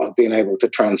will not have been able to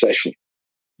transition.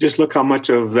 Just look how much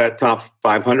of that top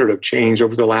 500 have changed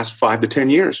over the last 5 to 10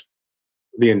 years.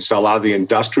 A lot of the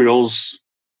industrials,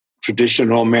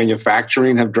 traditional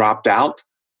manufacturing have dropped out.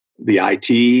 The IT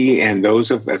and those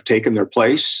have taken their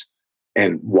place.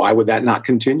 And why would that not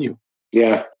continue?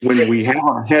 Yeah. When we have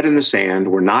our head in the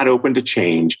sand, we're not open to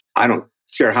change. I don't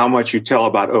care how much you tell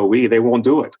about OE, they won't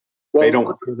do it.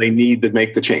 Well, they need to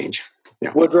make the change.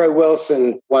 Yeah. Woodrow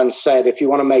Wilson once said, if you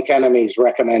want to make enemies,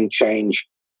 recommend change.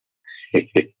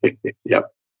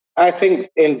 Yep. I think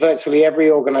in virtually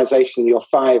every organization, your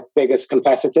 5 biggest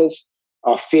competitors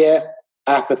are fear,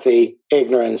 apathy,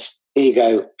 ignorance,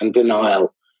 ego, and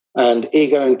denial. And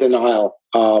ego and denial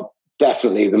are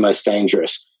definitely the most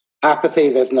dangerous. Apathy,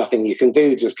 there's nothing you can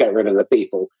do, just get rid of the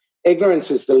people.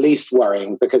 Ignorance is the least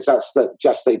worrying because that's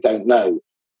just they don't know.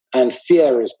 And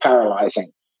fear is paralyzing.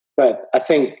 But I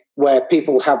think where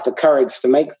people have the courage to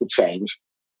make the change,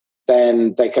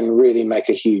 then they can really make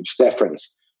a huge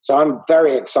difference. So I'm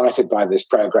very excited by this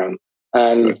program,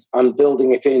 and I'm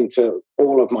building it into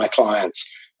all of my clients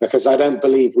because I don't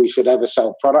believe we should ever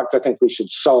sell product. I think we should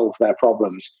solve their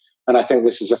problems. And I think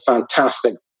this is a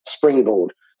fantastic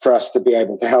springboard for us to be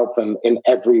able to help them in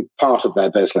every part of their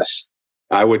business.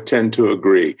 I would tend to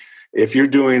agree. If you're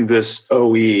doing this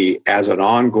OE as an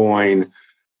ongoing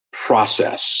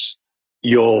process,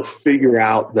 you'll figure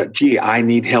out that, gee, I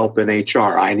need help in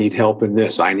HR. I need help in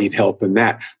this. I need help in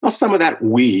that. Now, some of that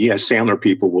we as Sandler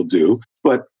people will do,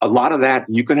 but a lot of that,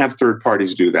 you can have third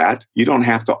parties do that. You don't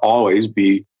have to always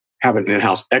have an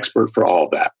in-house expert for all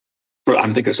of that.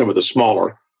 I'm thinking of some of the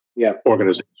smaller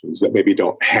organizations that maybe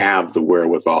don't have the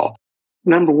wherewithal.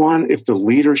 Number one, if the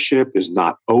leadership is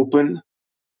not open,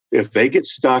 if they get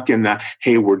stuck in the,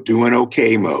 hey, we're doing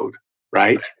okay mode,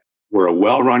 right? We're a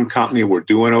well-run company. We're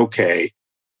doing okay.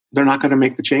 They're not going to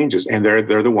make the changes. And they're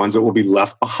the ones that will be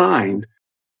left behind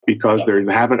because they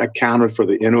haven't accounted for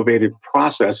the innovative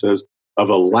processes of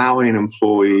allowing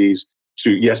employees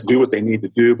to, yes, do what they need to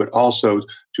do, but also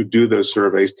to do those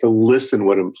surveys, to listen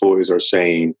what employees are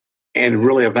saying and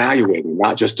really evaluating,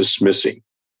 not just dismissing.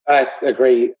 I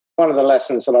agree. One of the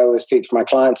lessons that I always teach my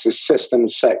clients is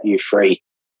systems set you free.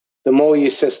 The more you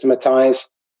systematize,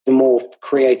 the more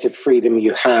creative freedom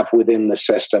you have within the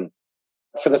system.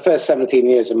 For the first 17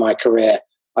 years of my career,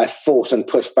 I fought and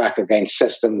pushed back against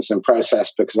systems and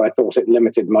process because I thought it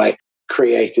limited my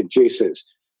creative juices.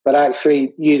 But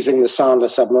actually using the Sandler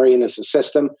Submarine as a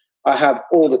system, I have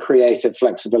all the creative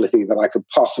flexibility that I could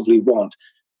possibly want,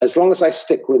 as long as I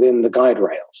stick within the guide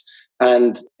rails.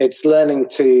 And it's learning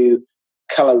to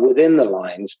color within the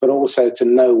lines, but also to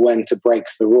know when to break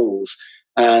the rules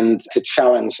and to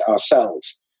challenge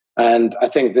ourselves. And I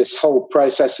think this whole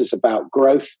process is about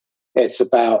growth. It's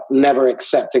about never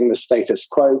accepting the status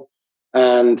quo.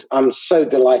 And I'm so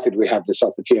delighted we have this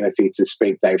opportunity to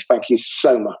speak, Dave. Thank you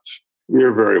so much.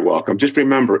 You're very welcome. Just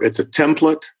remember, it's a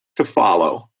template to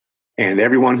follow. and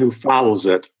everyone who follows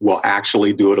it will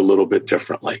actually do it a little bit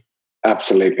differently.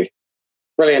 Absolutely.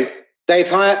 Brilliant. Dave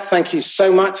Hyatt, thank you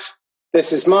so much.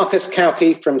 This is Marcus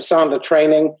Kauke from Sandler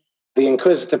Training, the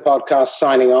Inquisitor podcast,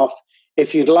 signing off.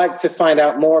 If you'd like to find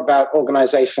out more about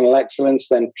organizational excellence,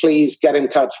 then please get in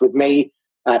touch with me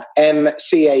at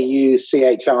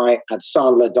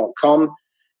mcauchi@sandler.com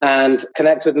and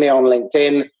connect with me on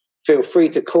LinkedIn. Feel free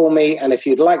to call me. And if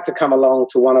you'd like to come along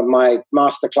to one of my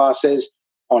masterclasses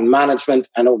on management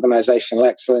and organizational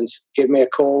excellence, give me a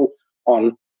call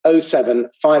on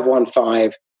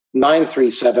 07515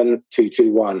 937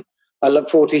 221. I look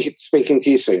forward to speaking to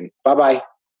you soon. Bye-bye.